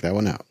 Check that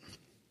one out.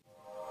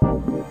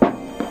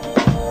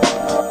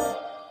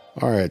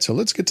 All right, so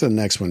let's get to the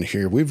next one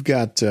here. We've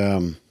got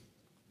kind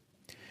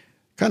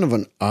of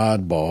an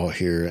oddball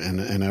here,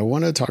 and I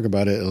want to talk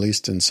about it at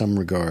least in some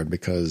regard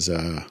because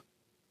I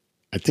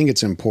think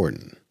it's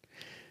important.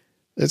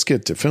 Let's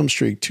get to Film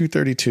Streak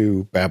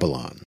 232,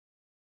 Babylon.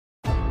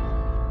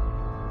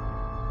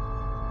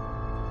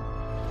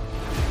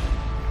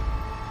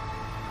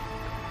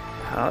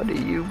 How do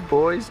you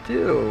boys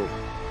do?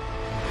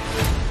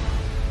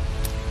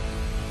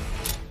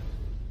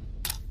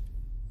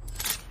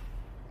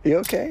 You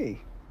okay?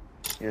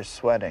 You're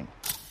sweating.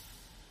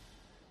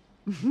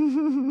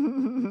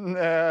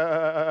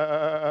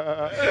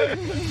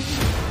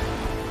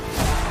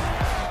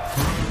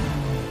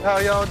 How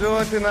y'all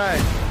doing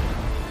tonight?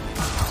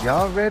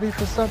 Y'all ready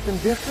for something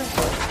different?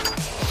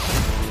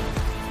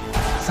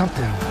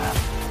 Something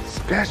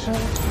special?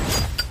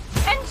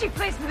 And she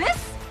placed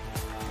this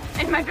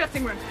in my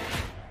dressing room.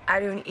 I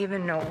don't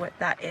even know what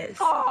that is.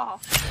 Oh.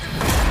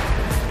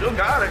 You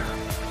got it.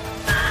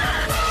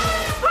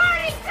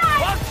 Party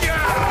time! Fuck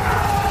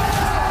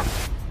yeah!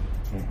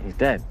 He's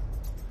dead.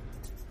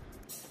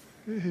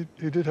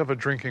 He did have a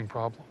drinking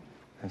problem.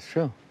 That's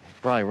true.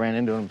 Probably ran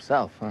into it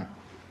himself, huh?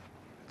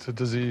 It's a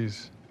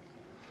disease.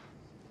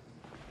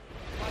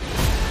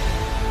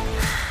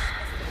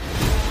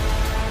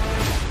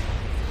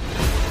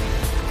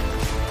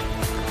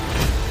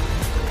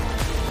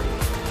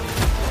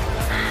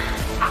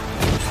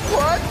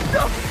 What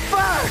the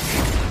fuck?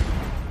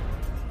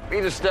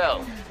 Meet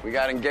Estelle. We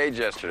got engaged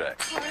yesterday.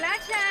 Hola,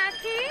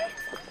 Jackie.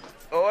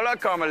 Hola,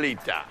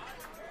 Carmelita.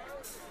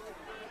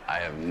 I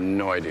have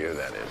no idea who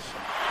that is.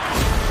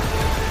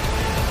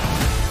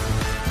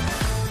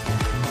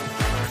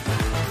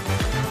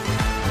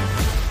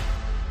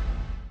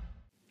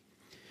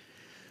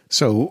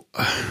 So,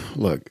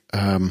 look,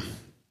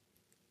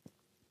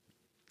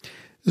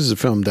 this is a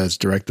film that's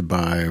directed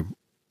by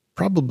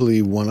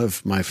probably one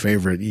of my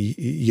favorite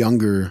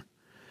younger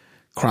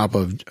crop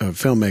of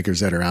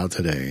filmmakers that are out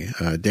today,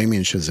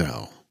 Damien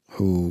Chazelle,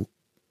 who,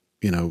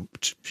 you know,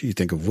 you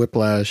think of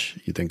Whiplash,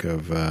 you think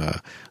of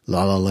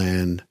La La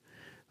Land,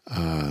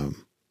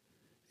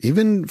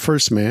 even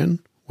First Man,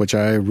 which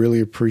I really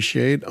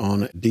appreciate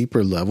on a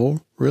deeper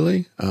level,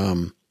 really.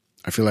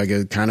 I feel like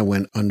it kind of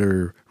went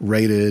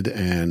underrated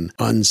and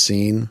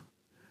unseen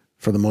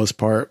for the most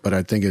part, but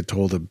I think it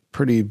told a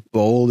pretty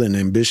bold and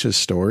ambitious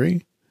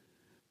story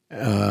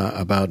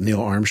about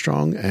Neil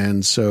Armstrong.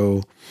 And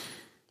so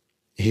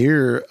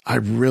here I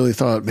really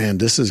thought, man,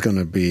 this is going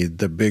to be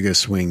the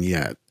biggest swing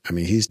yet. I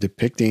mean, he's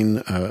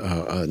depicting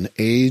an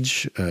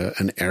age,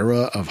 an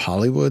era of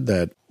Hollywood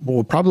that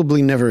will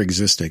probably never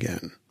exist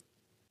again.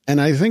 And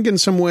I think in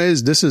some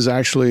ways this is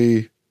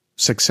actually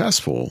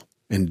successful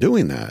in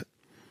doing that.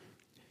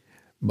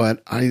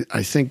 But I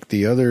think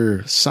the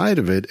other side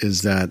of it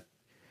is that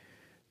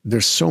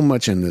there's so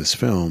much in this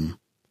film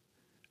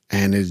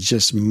and it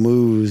just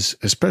moves,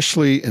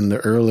 especially in the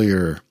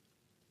earlier,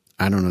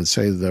 I don't know,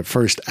 say the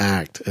first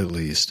act at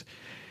least,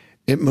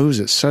 it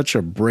moves at such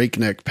a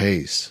breakneck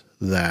pace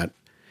that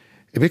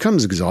it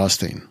becomes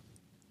exhausting.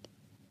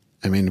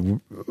 I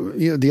mean,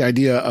 you know, the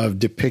idea of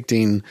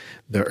depicting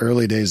the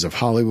early days of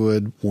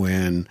Hollywood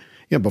when,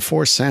 you know,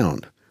 before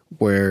sound,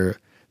 where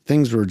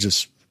things were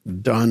just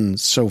done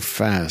so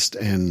fast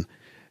and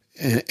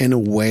in a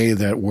way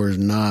that were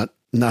not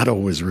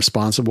always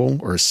responsible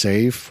or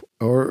safe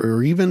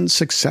or even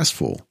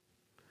successful,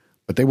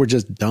 but they were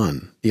just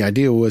done. The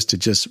idea was to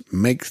just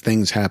make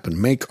things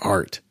happen, make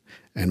art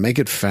and make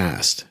it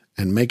fast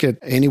and make it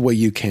any way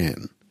you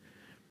can.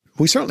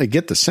 We certainly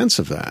get the sense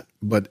of that,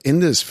 but in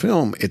this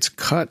film, it's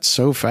cut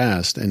so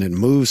fast and it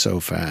moves so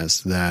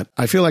fast that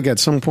I feel like at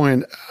some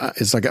point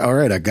it's like, all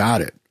right, I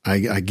got it.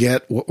 I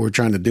get what we're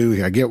trying to do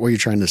here. I get what you're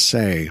trying to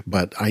say,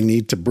 but I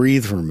need to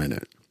breathe for a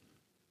minute.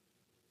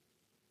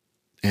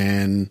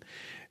 And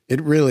it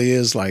really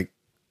is like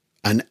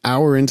an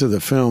hour into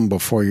the film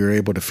before you're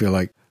able to feel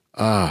like,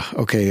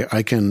 okay,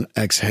 I can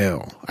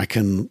exhale. I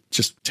can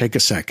just take a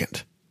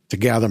second to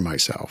gather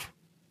myself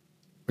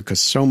because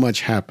so much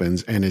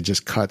happens and it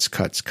just cuts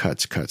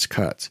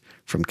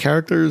from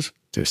characters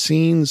to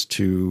scenes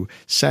to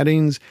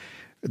settings.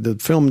 The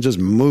film just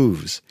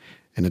moves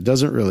and it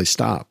doesn't really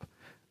stop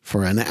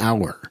for an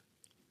hour.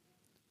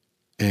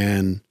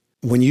 And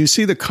when you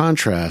see the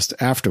contrast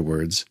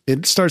afterwards,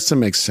 it starts to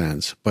make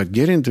sense. But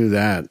getting through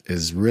that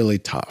is really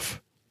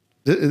tough.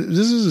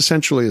 This is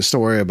essentially a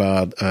story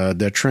about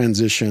the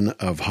transition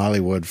of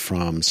Hollywood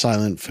from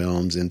silent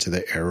films into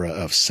the era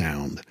of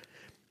sound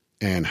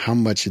and how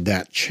much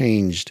that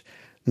changed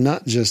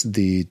not just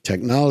the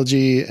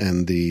technology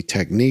and the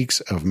techniques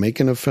of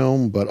making a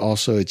film, but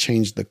also it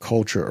changed the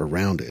culture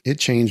around it. It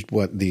changed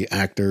what the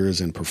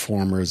actors and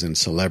performers and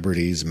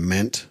celebrities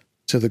meant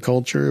to the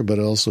culture, but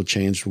it also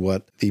changed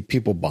what the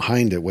people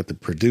behind it, what the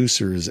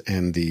producers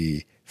and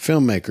the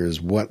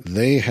filmmakers, what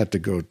they had to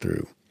go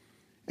through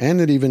And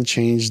it even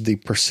changed the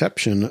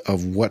perception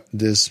of what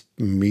this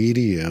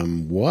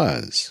medium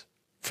was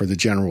for the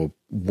general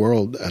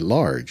world at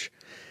large.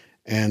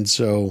 And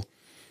so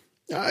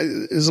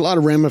there's a lot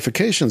of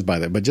ramifications by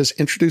that, but just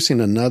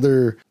introducing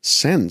another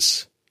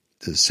sense,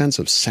 the sense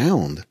of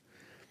sound,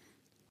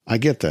 I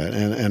get that.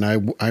 And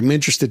I'm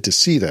interested to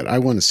see that. I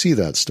want to see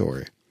that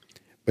story.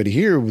 But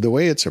here, the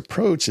way it's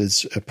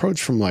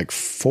approached from like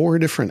 4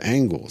 different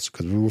angles,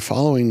 because we were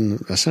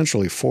following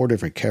essentially 4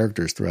 different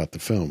characters throughout the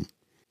film.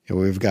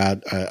 We've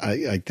got,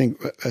 I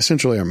think,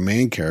 essentially our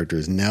main character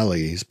is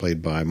Nellie. He's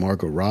played by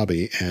Margot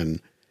Robbie. And,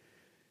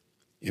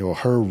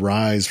 her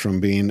rise from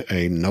being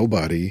a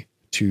nobody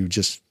to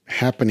just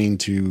happening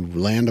to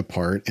land a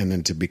part and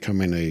then to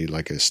becoming a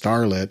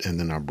starlet and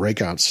then a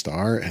breakout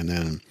star and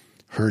then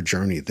her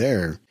journey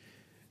there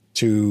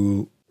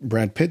to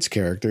Brad Pitt's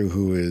character,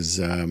 who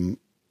is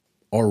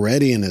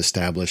already an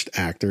established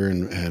actor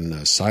and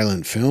a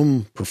silent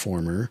film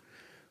performer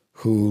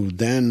who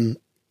then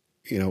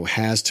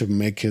has to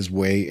make his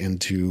way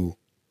into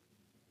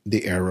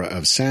the era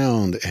of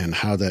sound and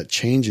how that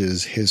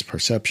changes his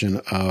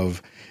perception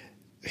of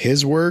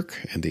his work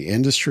and the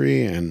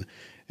industry and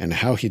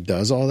how he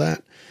does all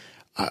that.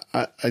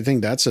 I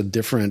think that's a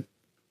different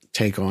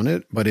take on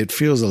it, but it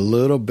feels a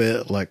little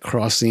bit like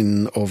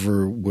crossing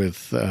over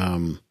with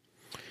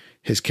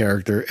his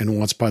character in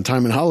Once Upon a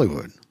Time in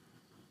Hollywood.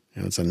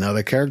 It's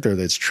another character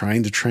that's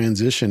trying to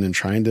transition and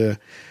trying to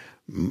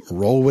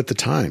roll with the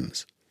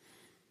times.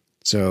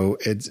 So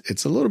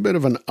it's a little bit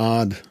of an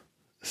odd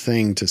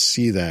thing to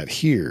see that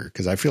here,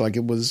 because I feel like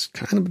it was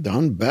kind of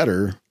done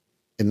better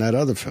in that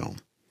other film.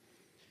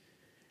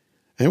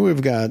 And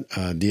we've got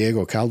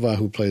Diego Calva,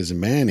 who plays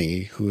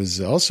Manny, who is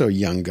also a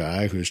young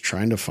guy who's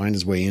trying to find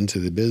his way into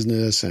the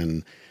business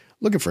and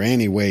looking for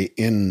any way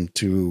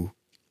into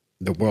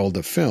the world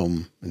of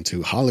film,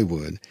 into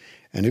Hollywood,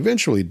 and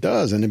eventually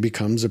does, and it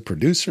becomes a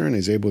producer and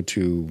is able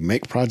to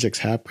make projects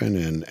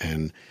happen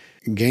and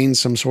gain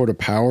some sort of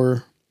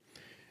power,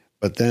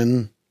 but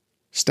then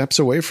steps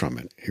away from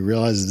it. He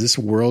realizes this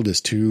world is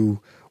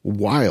too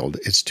wild.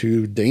 It's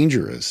too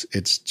dangerous.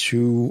 It's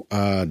too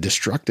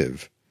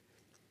destructive.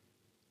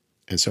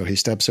 And so he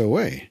steps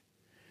away.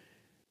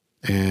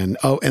 And,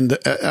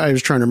 I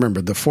was trying to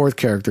remember, the 4th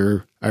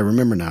character I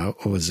remember now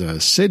was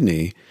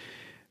Sydney,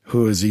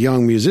 who is a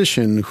young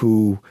musician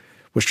who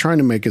was trying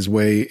to make his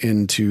way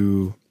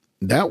into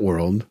that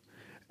world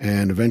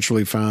and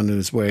eventually found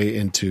his way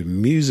into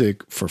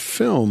music for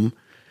film,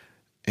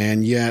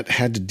 and yet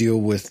had to deal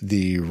with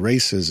the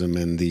racism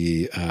and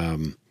the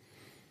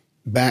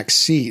back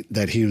seat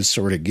that he was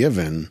sort of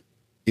given,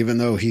 even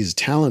though he's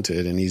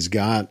talented and he's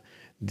got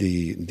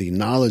the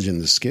knowledge and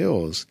the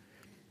skills,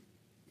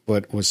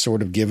 but was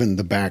sort of given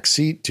the back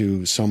seat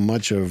to so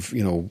much of,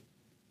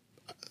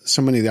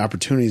 so many of the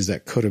opportunities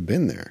that could have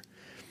been there.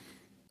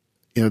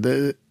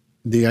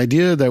 The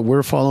idea that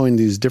we're following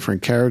these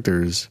different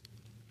characters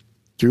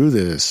through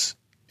this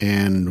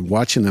and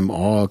watching them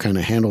all kind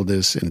of handle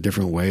this in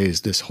different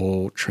ways, this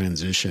whole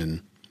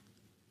transition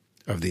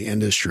of the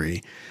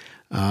industry,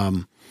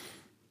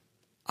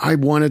 I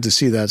wanted to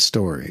see that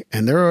story.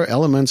 And there are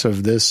elements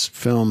of this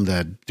film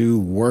that do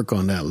work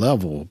on that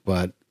level,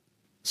 but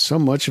so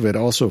much of it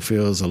also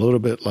feels a little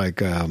bit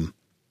like,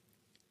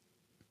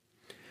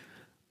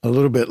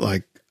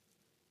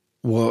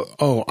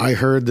 well, I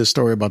heard this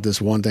story about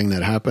this one thing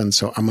that happened,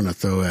 so I'm going to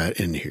throw that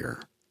in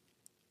here.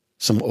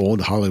 Some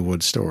old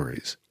Hollywood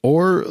stories.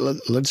 Or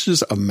let's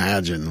just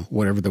imagine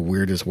whatever the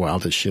weirdest,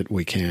 wildest shit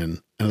we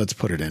can, and let's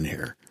put it in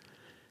here.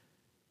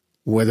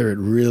 Whether it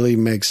really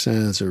makes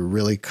sense or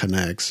really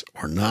connects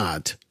or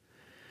not,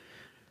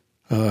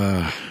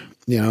 I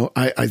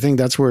think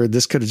that's where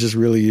this could have just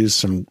really used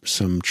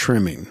some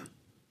trimming.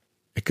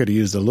 It could have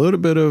used a little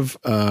bit of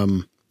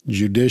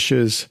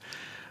judicious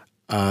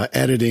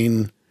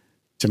editing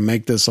to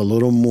make this a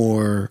little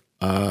more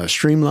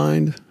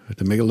streamlined,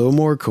 to make it a little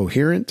more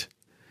coherent,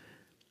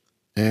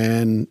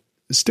 and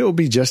still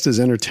be just as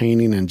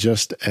entertaining and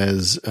just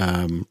as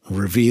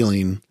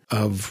revealing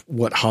of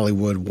what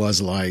Hollywood was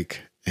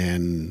like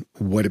and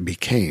what it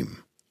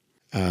became.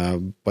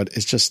 But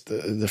it's just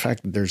the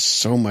fact that there's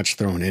so much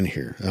thrown in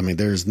here. I mean,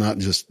 there's not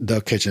just the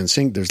kitchen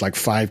sink. There's like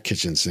 5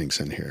 kitchen sinks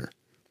in here.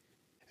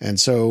 And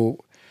so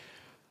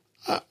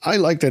I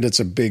like that it's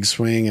a big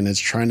swing and it's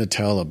trying to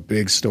tell a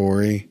big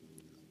story.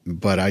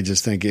 But I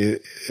just think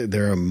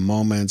there are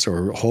moments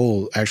or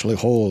whole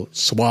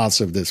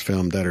swaths of this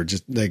film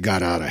that they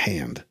got out of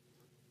hand.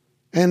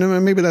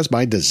 And maybe that's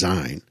by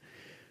design.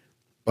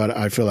 But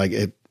I feel like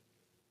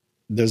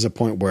there's a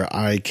point where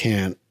I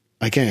can't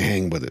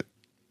hang with it.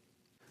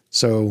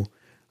 So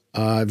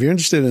if you're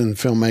interested in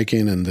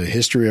filmmaking and the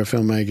history of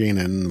filmmaking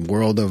and the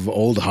world of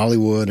old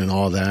Hollywood and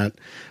all that,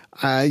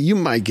 you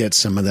might get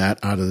some of that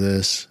out of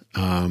this.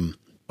 But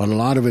a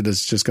lot of it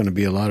is just going to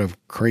be a lot of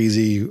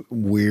crazy,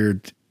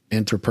 weird,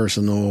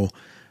 interpersonal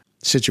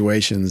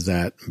situations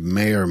that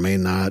may or may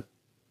not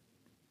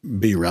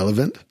be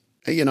relevant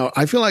You know,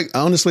 I feel like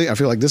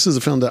this is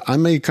a film that I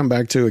may come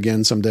back to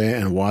again someday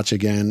and watch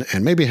again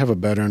and maybe have a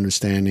better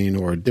understanding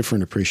or a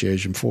different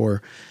appreciation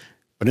for.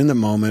 But in the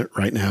moment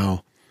right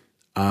now,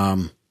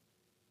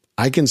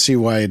 I can see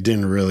why it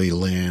didn't really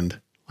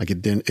land. Like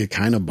it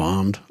kind of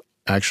bombed,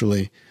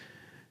 actually.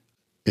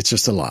 It's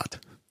just a lot.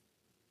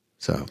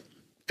 So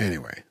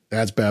anyway,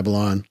 that's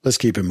Babylon. Let's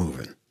keep it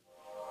moving.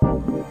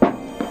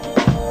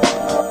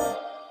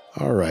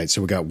 All right,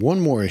 so we got one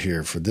more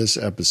here for this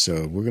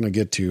episode. We're going to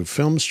get to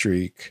Film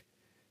Streak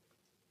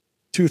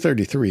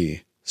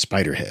 233,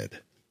 Spiderhead.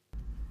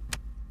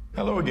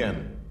 Hello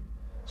again.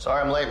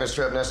 Sorry I'm late,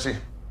 Mr. Amnesty.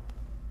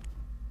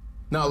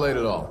 Not late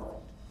at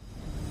all.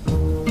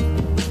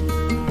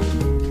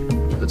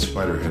 That's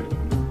Spiderhead.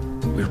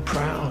 We're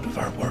proud of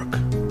our work.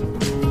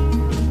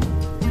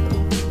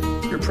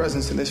 Your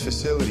presence in this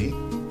facility,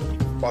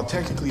 while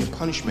technically a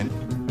punishment,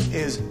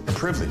 is a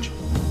privilege.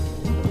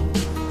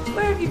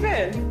 Where have you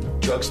been?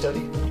 Drug study?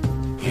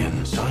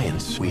 In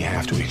science, we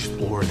have to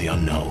explore the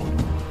unknown.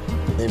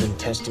 They've been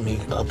testing me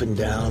up and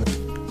down.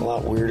 A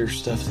lot weirder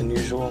stuff than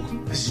usual.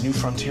 This is new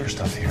frontier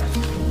stuff here.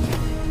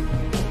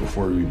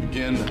 Before we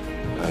begin,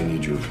 I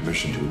need your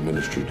permission to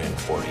administer Pen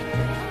 40.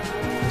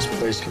 This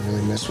place can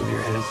really mess with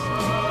your head.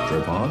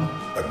 Drip on.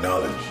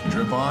 Acknowledge.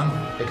 Drip on.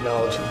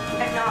 Acknowledge.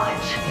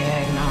 Acknowledge. Yeah,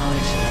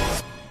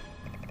 acknowledge.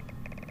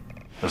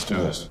 Let's do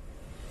this.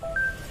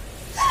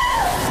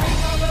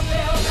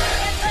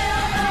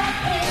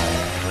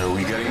 Are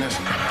we getting this?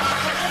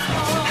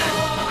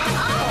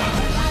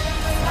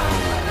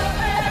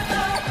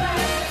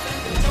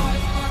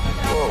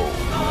 Whoa.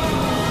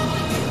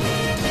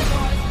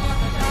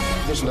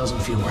 This doesn't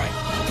feel right.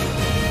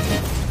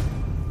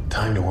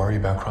 Time to worry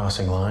about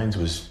crossing lines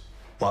was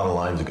a lot of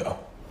lines ago.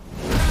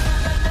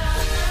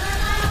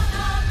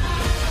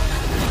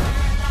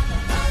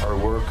 Our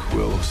work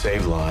will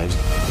save lives.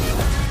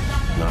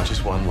 Not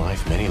just one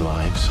life, many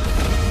lives.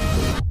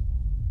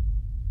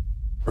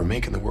 We're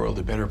making the world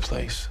a better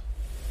place.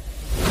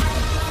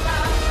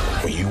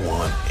 What you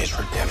want is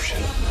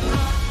redemption.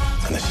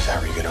 And this is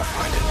how you're gonna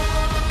find it.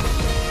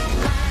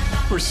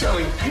 We're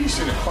selling peace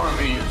and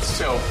harmony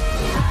itself.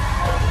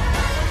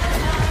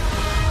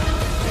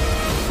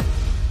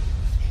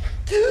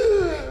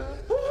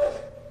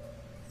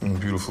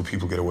 Beautiful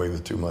people get away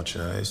with too much,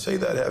 and I say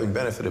that having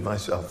benefited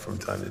myself from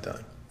time to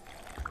time.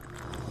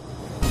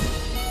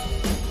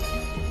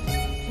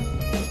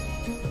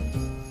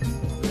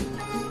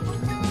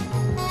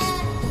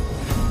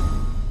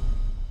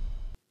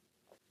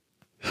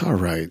 All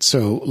right.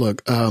 So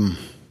look,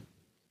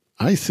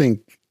 I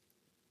think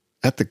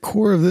at the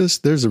core of this,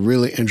 there's a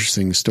really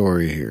interesting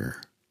story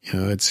here. You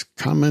know, it's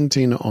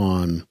commenting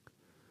on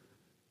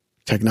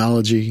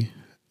technology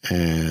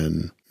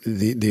and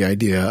the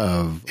idea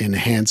of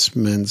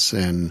enhancements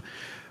and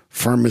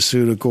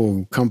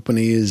pharmaceutical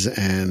companies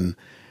and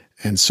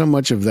so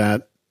much of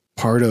that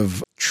part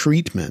of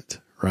treatment,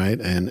 right?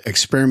 And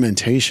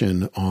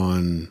experimentation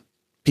on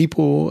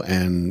people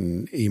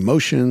and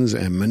emotions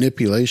and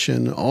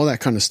manipulation, all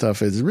that kind of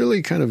stuff is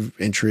really kind of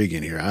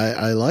intriguing here.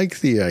 I like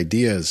the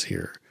ideas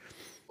here.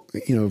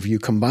 You know, if you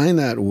combine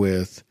that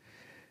with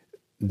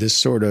this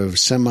sort of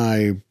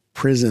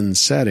semi-prison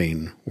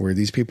setting where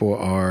these people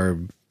are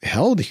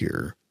held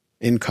here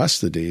in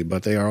custody,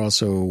 but they are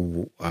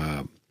also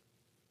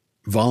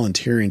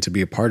volunteering to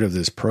be a part of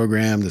this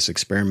program, this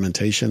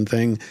experimentation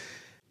thing,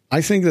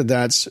 I think that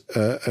that's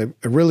a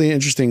really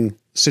interesting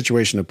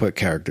situation to put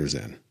characters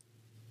in.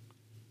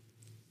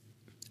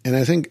 And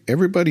I think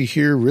everybody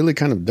here really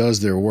kind of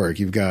does their work.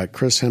 You've got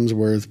Chris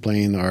Hemsworth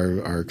playing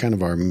our kind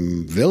of our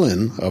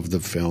villain of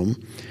the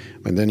film.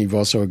 And then you've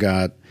also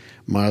got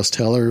Miles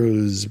Teller,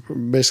 who's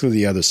basically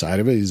the other side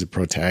of it. He's a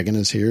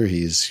protagonist here.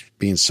 He's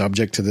being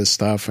subject to this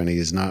stuff and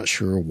he's not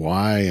sure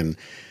why and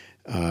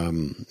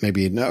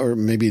maybe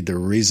the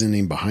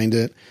reasoning behind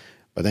it.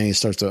 But then he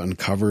starts to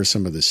uncover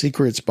some of the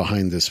secrets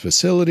behind this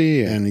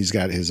facility, and he's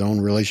got his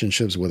own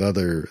relationships with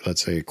other,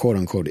 let's say, quote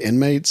unquote,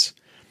 inmates.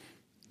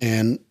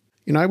 And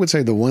you know, I would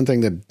say the one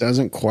thing that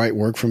doesn't quite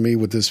work for me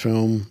with this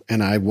film,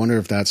 and I wonder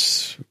if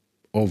that's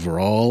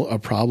overall a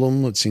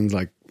problem. It seems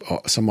like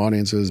some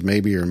audiences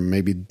maybe or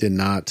maybe did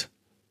not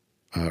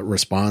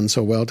respond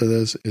so well to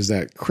this, is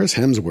that Chris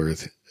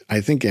Hemsworth,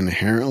 I think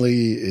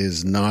inherently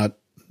is not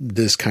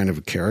this kind of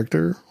a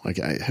character. Like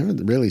I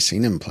haven't really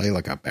seen him play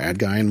like a bad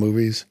guy in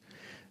movies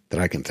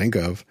that I can think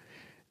of.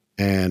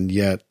 And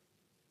yet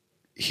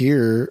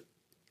here,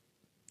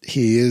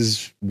 he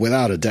is,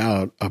 without a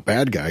doubt, a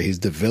bad guy. He's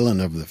the villain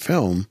of the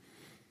film.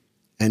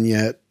 And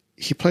yet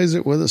he plays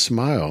it with a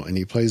smile and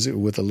he plays it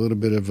with a little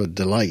bit of a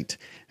delight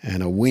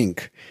and a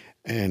wink.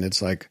 And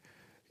it's like,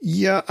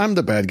 yeah, I'm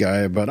the bad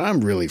guy, but I'm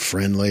really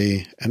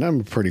friendly and I'm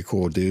a pretty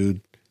cool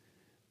dude.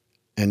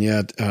 And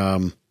yet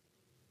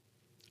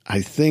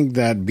I think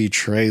that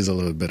betrays a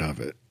little bit of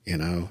it. You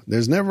know,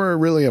 there's never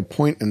really a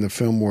point in the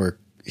film where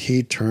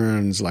he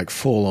turns like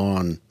full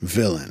on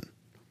villain.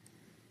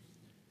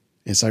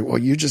 It's like, well,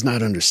 you're just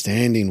not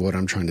understanding what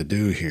I'm trying to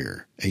do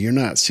here. And you're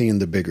not seeing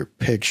the bigger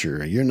picture.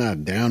 And you're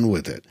not down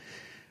with it.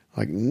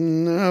 Like,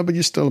 no, but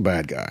you're still a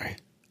bad guy.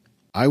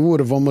 I would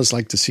have almost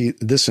liked to see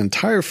this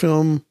entire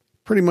film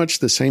pretty much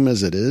the same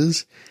as it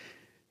is.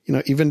 You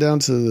know, even down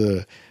to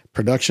the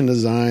production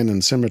design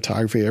and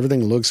cinematography,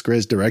 everything looks great.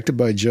 It's directed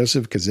by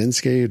Joseph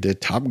Kosinski, who did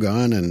Top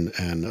Gun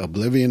and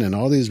Oblivion and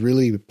all these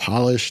really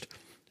polished,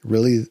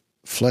 really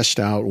fleshed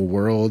out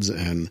worlds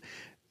and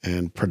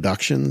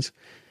productions.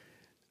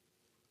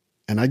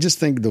 And I just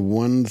think the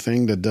one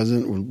thing that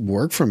doesn't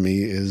work for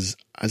me is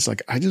it's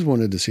like I just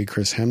wanted to see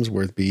Chris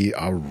Hemsworth be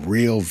a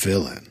real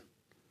villain.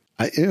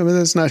 I mean,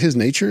 that's not his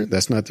nature.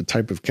 That's not the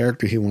type of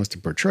character he wants to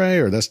portray,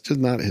 or that's just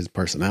not his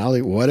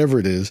personality, whatever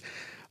it is.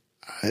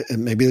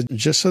 Maybe it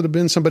just should have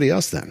been somebody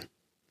else then.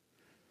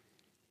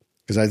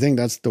 Because I think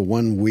that's the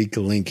one weak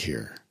link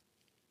here.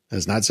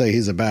 Let's not say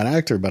he's a bad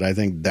actor, but I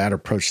think that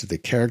approach to the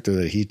character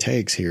that he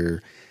takes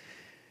here,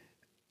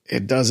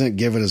 it doesn't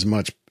give it as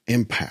much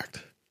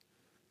impact.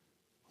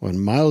 When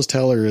Miles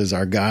Teller is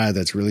our guy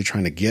that's really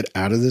trying to get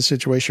out of this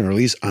situation, or at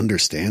least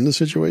understand the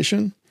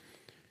situation,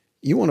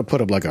 you want to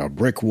put up like a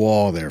brick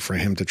wall there for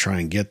him to try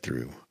and get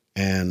through.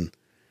 And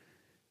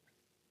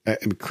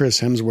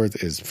Chris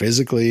Hemsworth is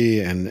physically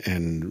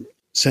and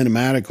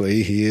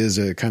cinematically, he is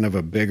a kind of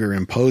a bigger,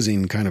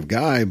 imposing kind of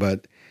guy,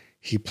 but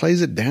he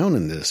plays it down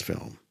in this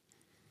film.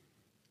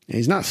 And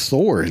he's not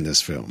Thor in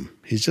this film.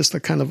 He's just a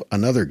kind of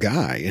another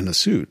guy in a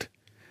suit.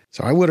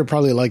 So I would have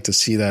probably liked to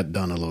see that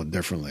done a little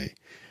differently.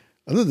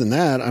 Other than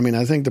that, I mean,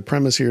 I think the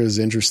premise here is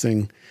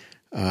interesting.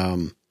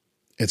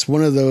 It's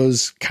one of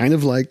those kind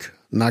of like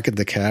Knock at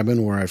the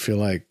Cabin where I feel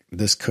like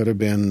this could have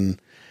been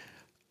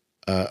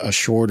a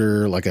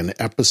shorter, like an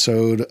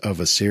episode of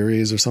a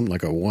series or something,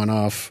 like a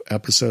one-off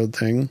episode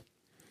thing.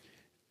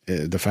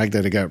 The fact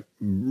that it got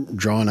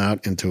drawn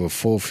out into a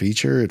full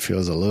feature, it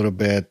feels a little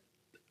bit,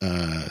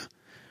 I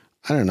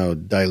don't know,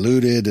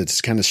 diluted.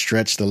 It's kind of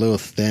stretched a little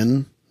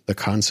thin, the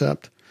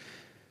concept.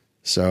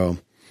 So,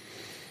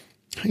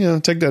 you know,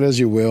 take that as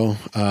you will.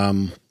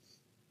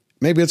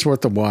 Maybe it's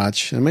worth the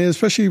watch. I mean,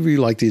 especially if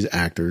you like these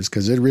actors,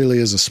 because it really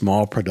is a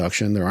small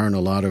production. There aren't a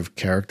lot of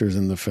characters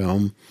in the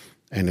film,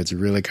 and it's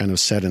really kind of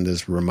set in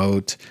this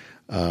remote,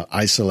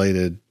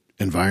 isolated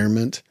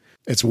environment.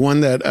 It's one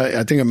that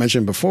I think I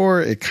mentioned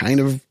before. It kind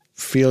of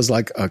feels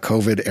like a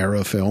COVID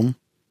era film,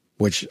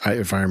 which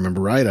if I remember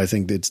right, I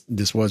think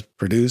this was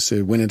produced.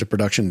 It went into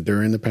production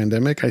during the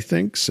pandemic, I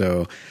think.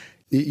 So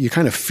you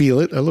kind of feel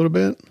it a little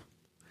bit.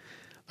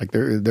 Like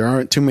there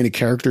aren't too many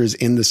characters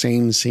in the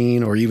same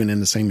scene or even in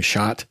the same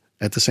shot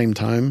at the same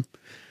time.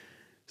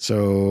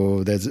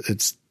 So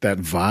it's that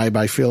vibe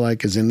I feel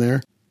like is in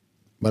there.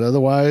 But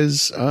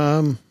otherwise,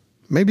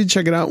 maybe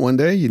check it out one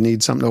day. You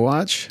need something to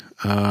watch.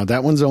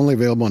 That one's only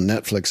available on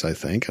Netflix, I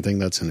think. I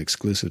think that's an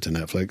exclusive to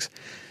Netflix.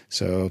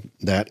 So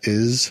that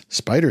is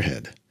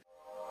Spiderhead.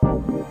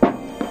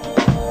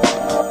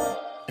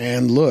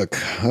 And look,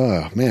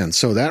 man,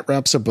 so that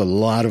wraps up a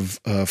lot of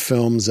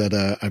films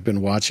that I've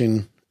been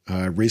watching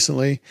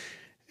recently.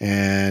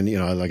 And, you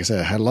know, like I said,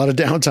 I had a lot of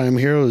downtime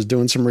here. I was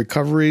doing some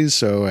recoveries,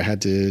 so I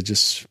had to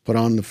just put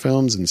on the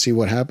films and see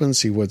what happens,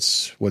 see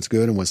what's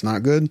good and what's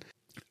not good.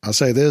 I'll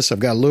say this, I've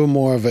got a little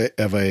more of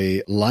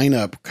a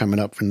lineup coming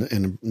up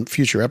in a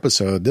future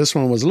episode. This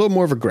one was a little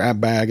more of a grab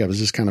bag. I was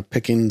just kind of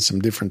picking some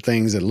different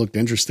things that looked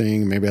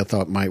interesting, maybe I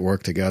thought might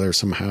work together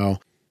somehow.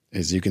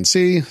 As you can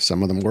see,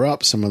 some of them were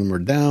up, some of them were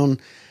down.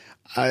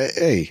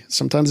 Hey,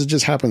 sometimes it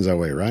just happens that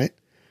way, right?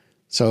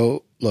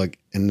 So look,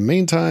 in the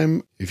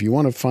meantime, if you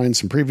want to find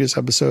some previous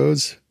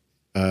episodes,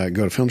 go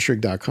to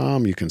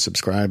filmstreak.com. You can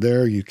subscribe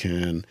there. You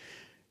can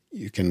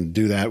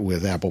do that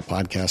with Apple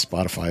Podcasts,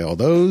 Spotify, all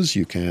those.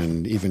 You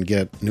can even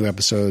get new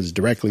episodes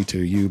directly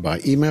to you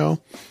by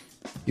email.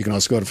 You can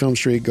also go to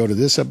Filmstreak, go to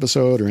this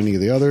episode or any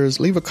of the others.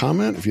 Leave a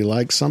comment if you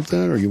like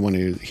something or you want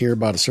to hear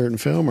about a certain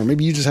film, or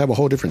maybe you just have a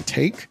whole different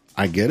take.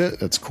 I get it.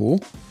 That's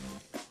cool.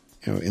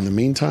 You know, in the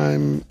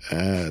meantime,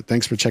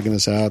 thanks for checking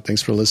this out.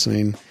 Thanks for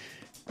listening.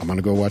 I'm going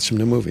to go watch some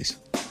new movies.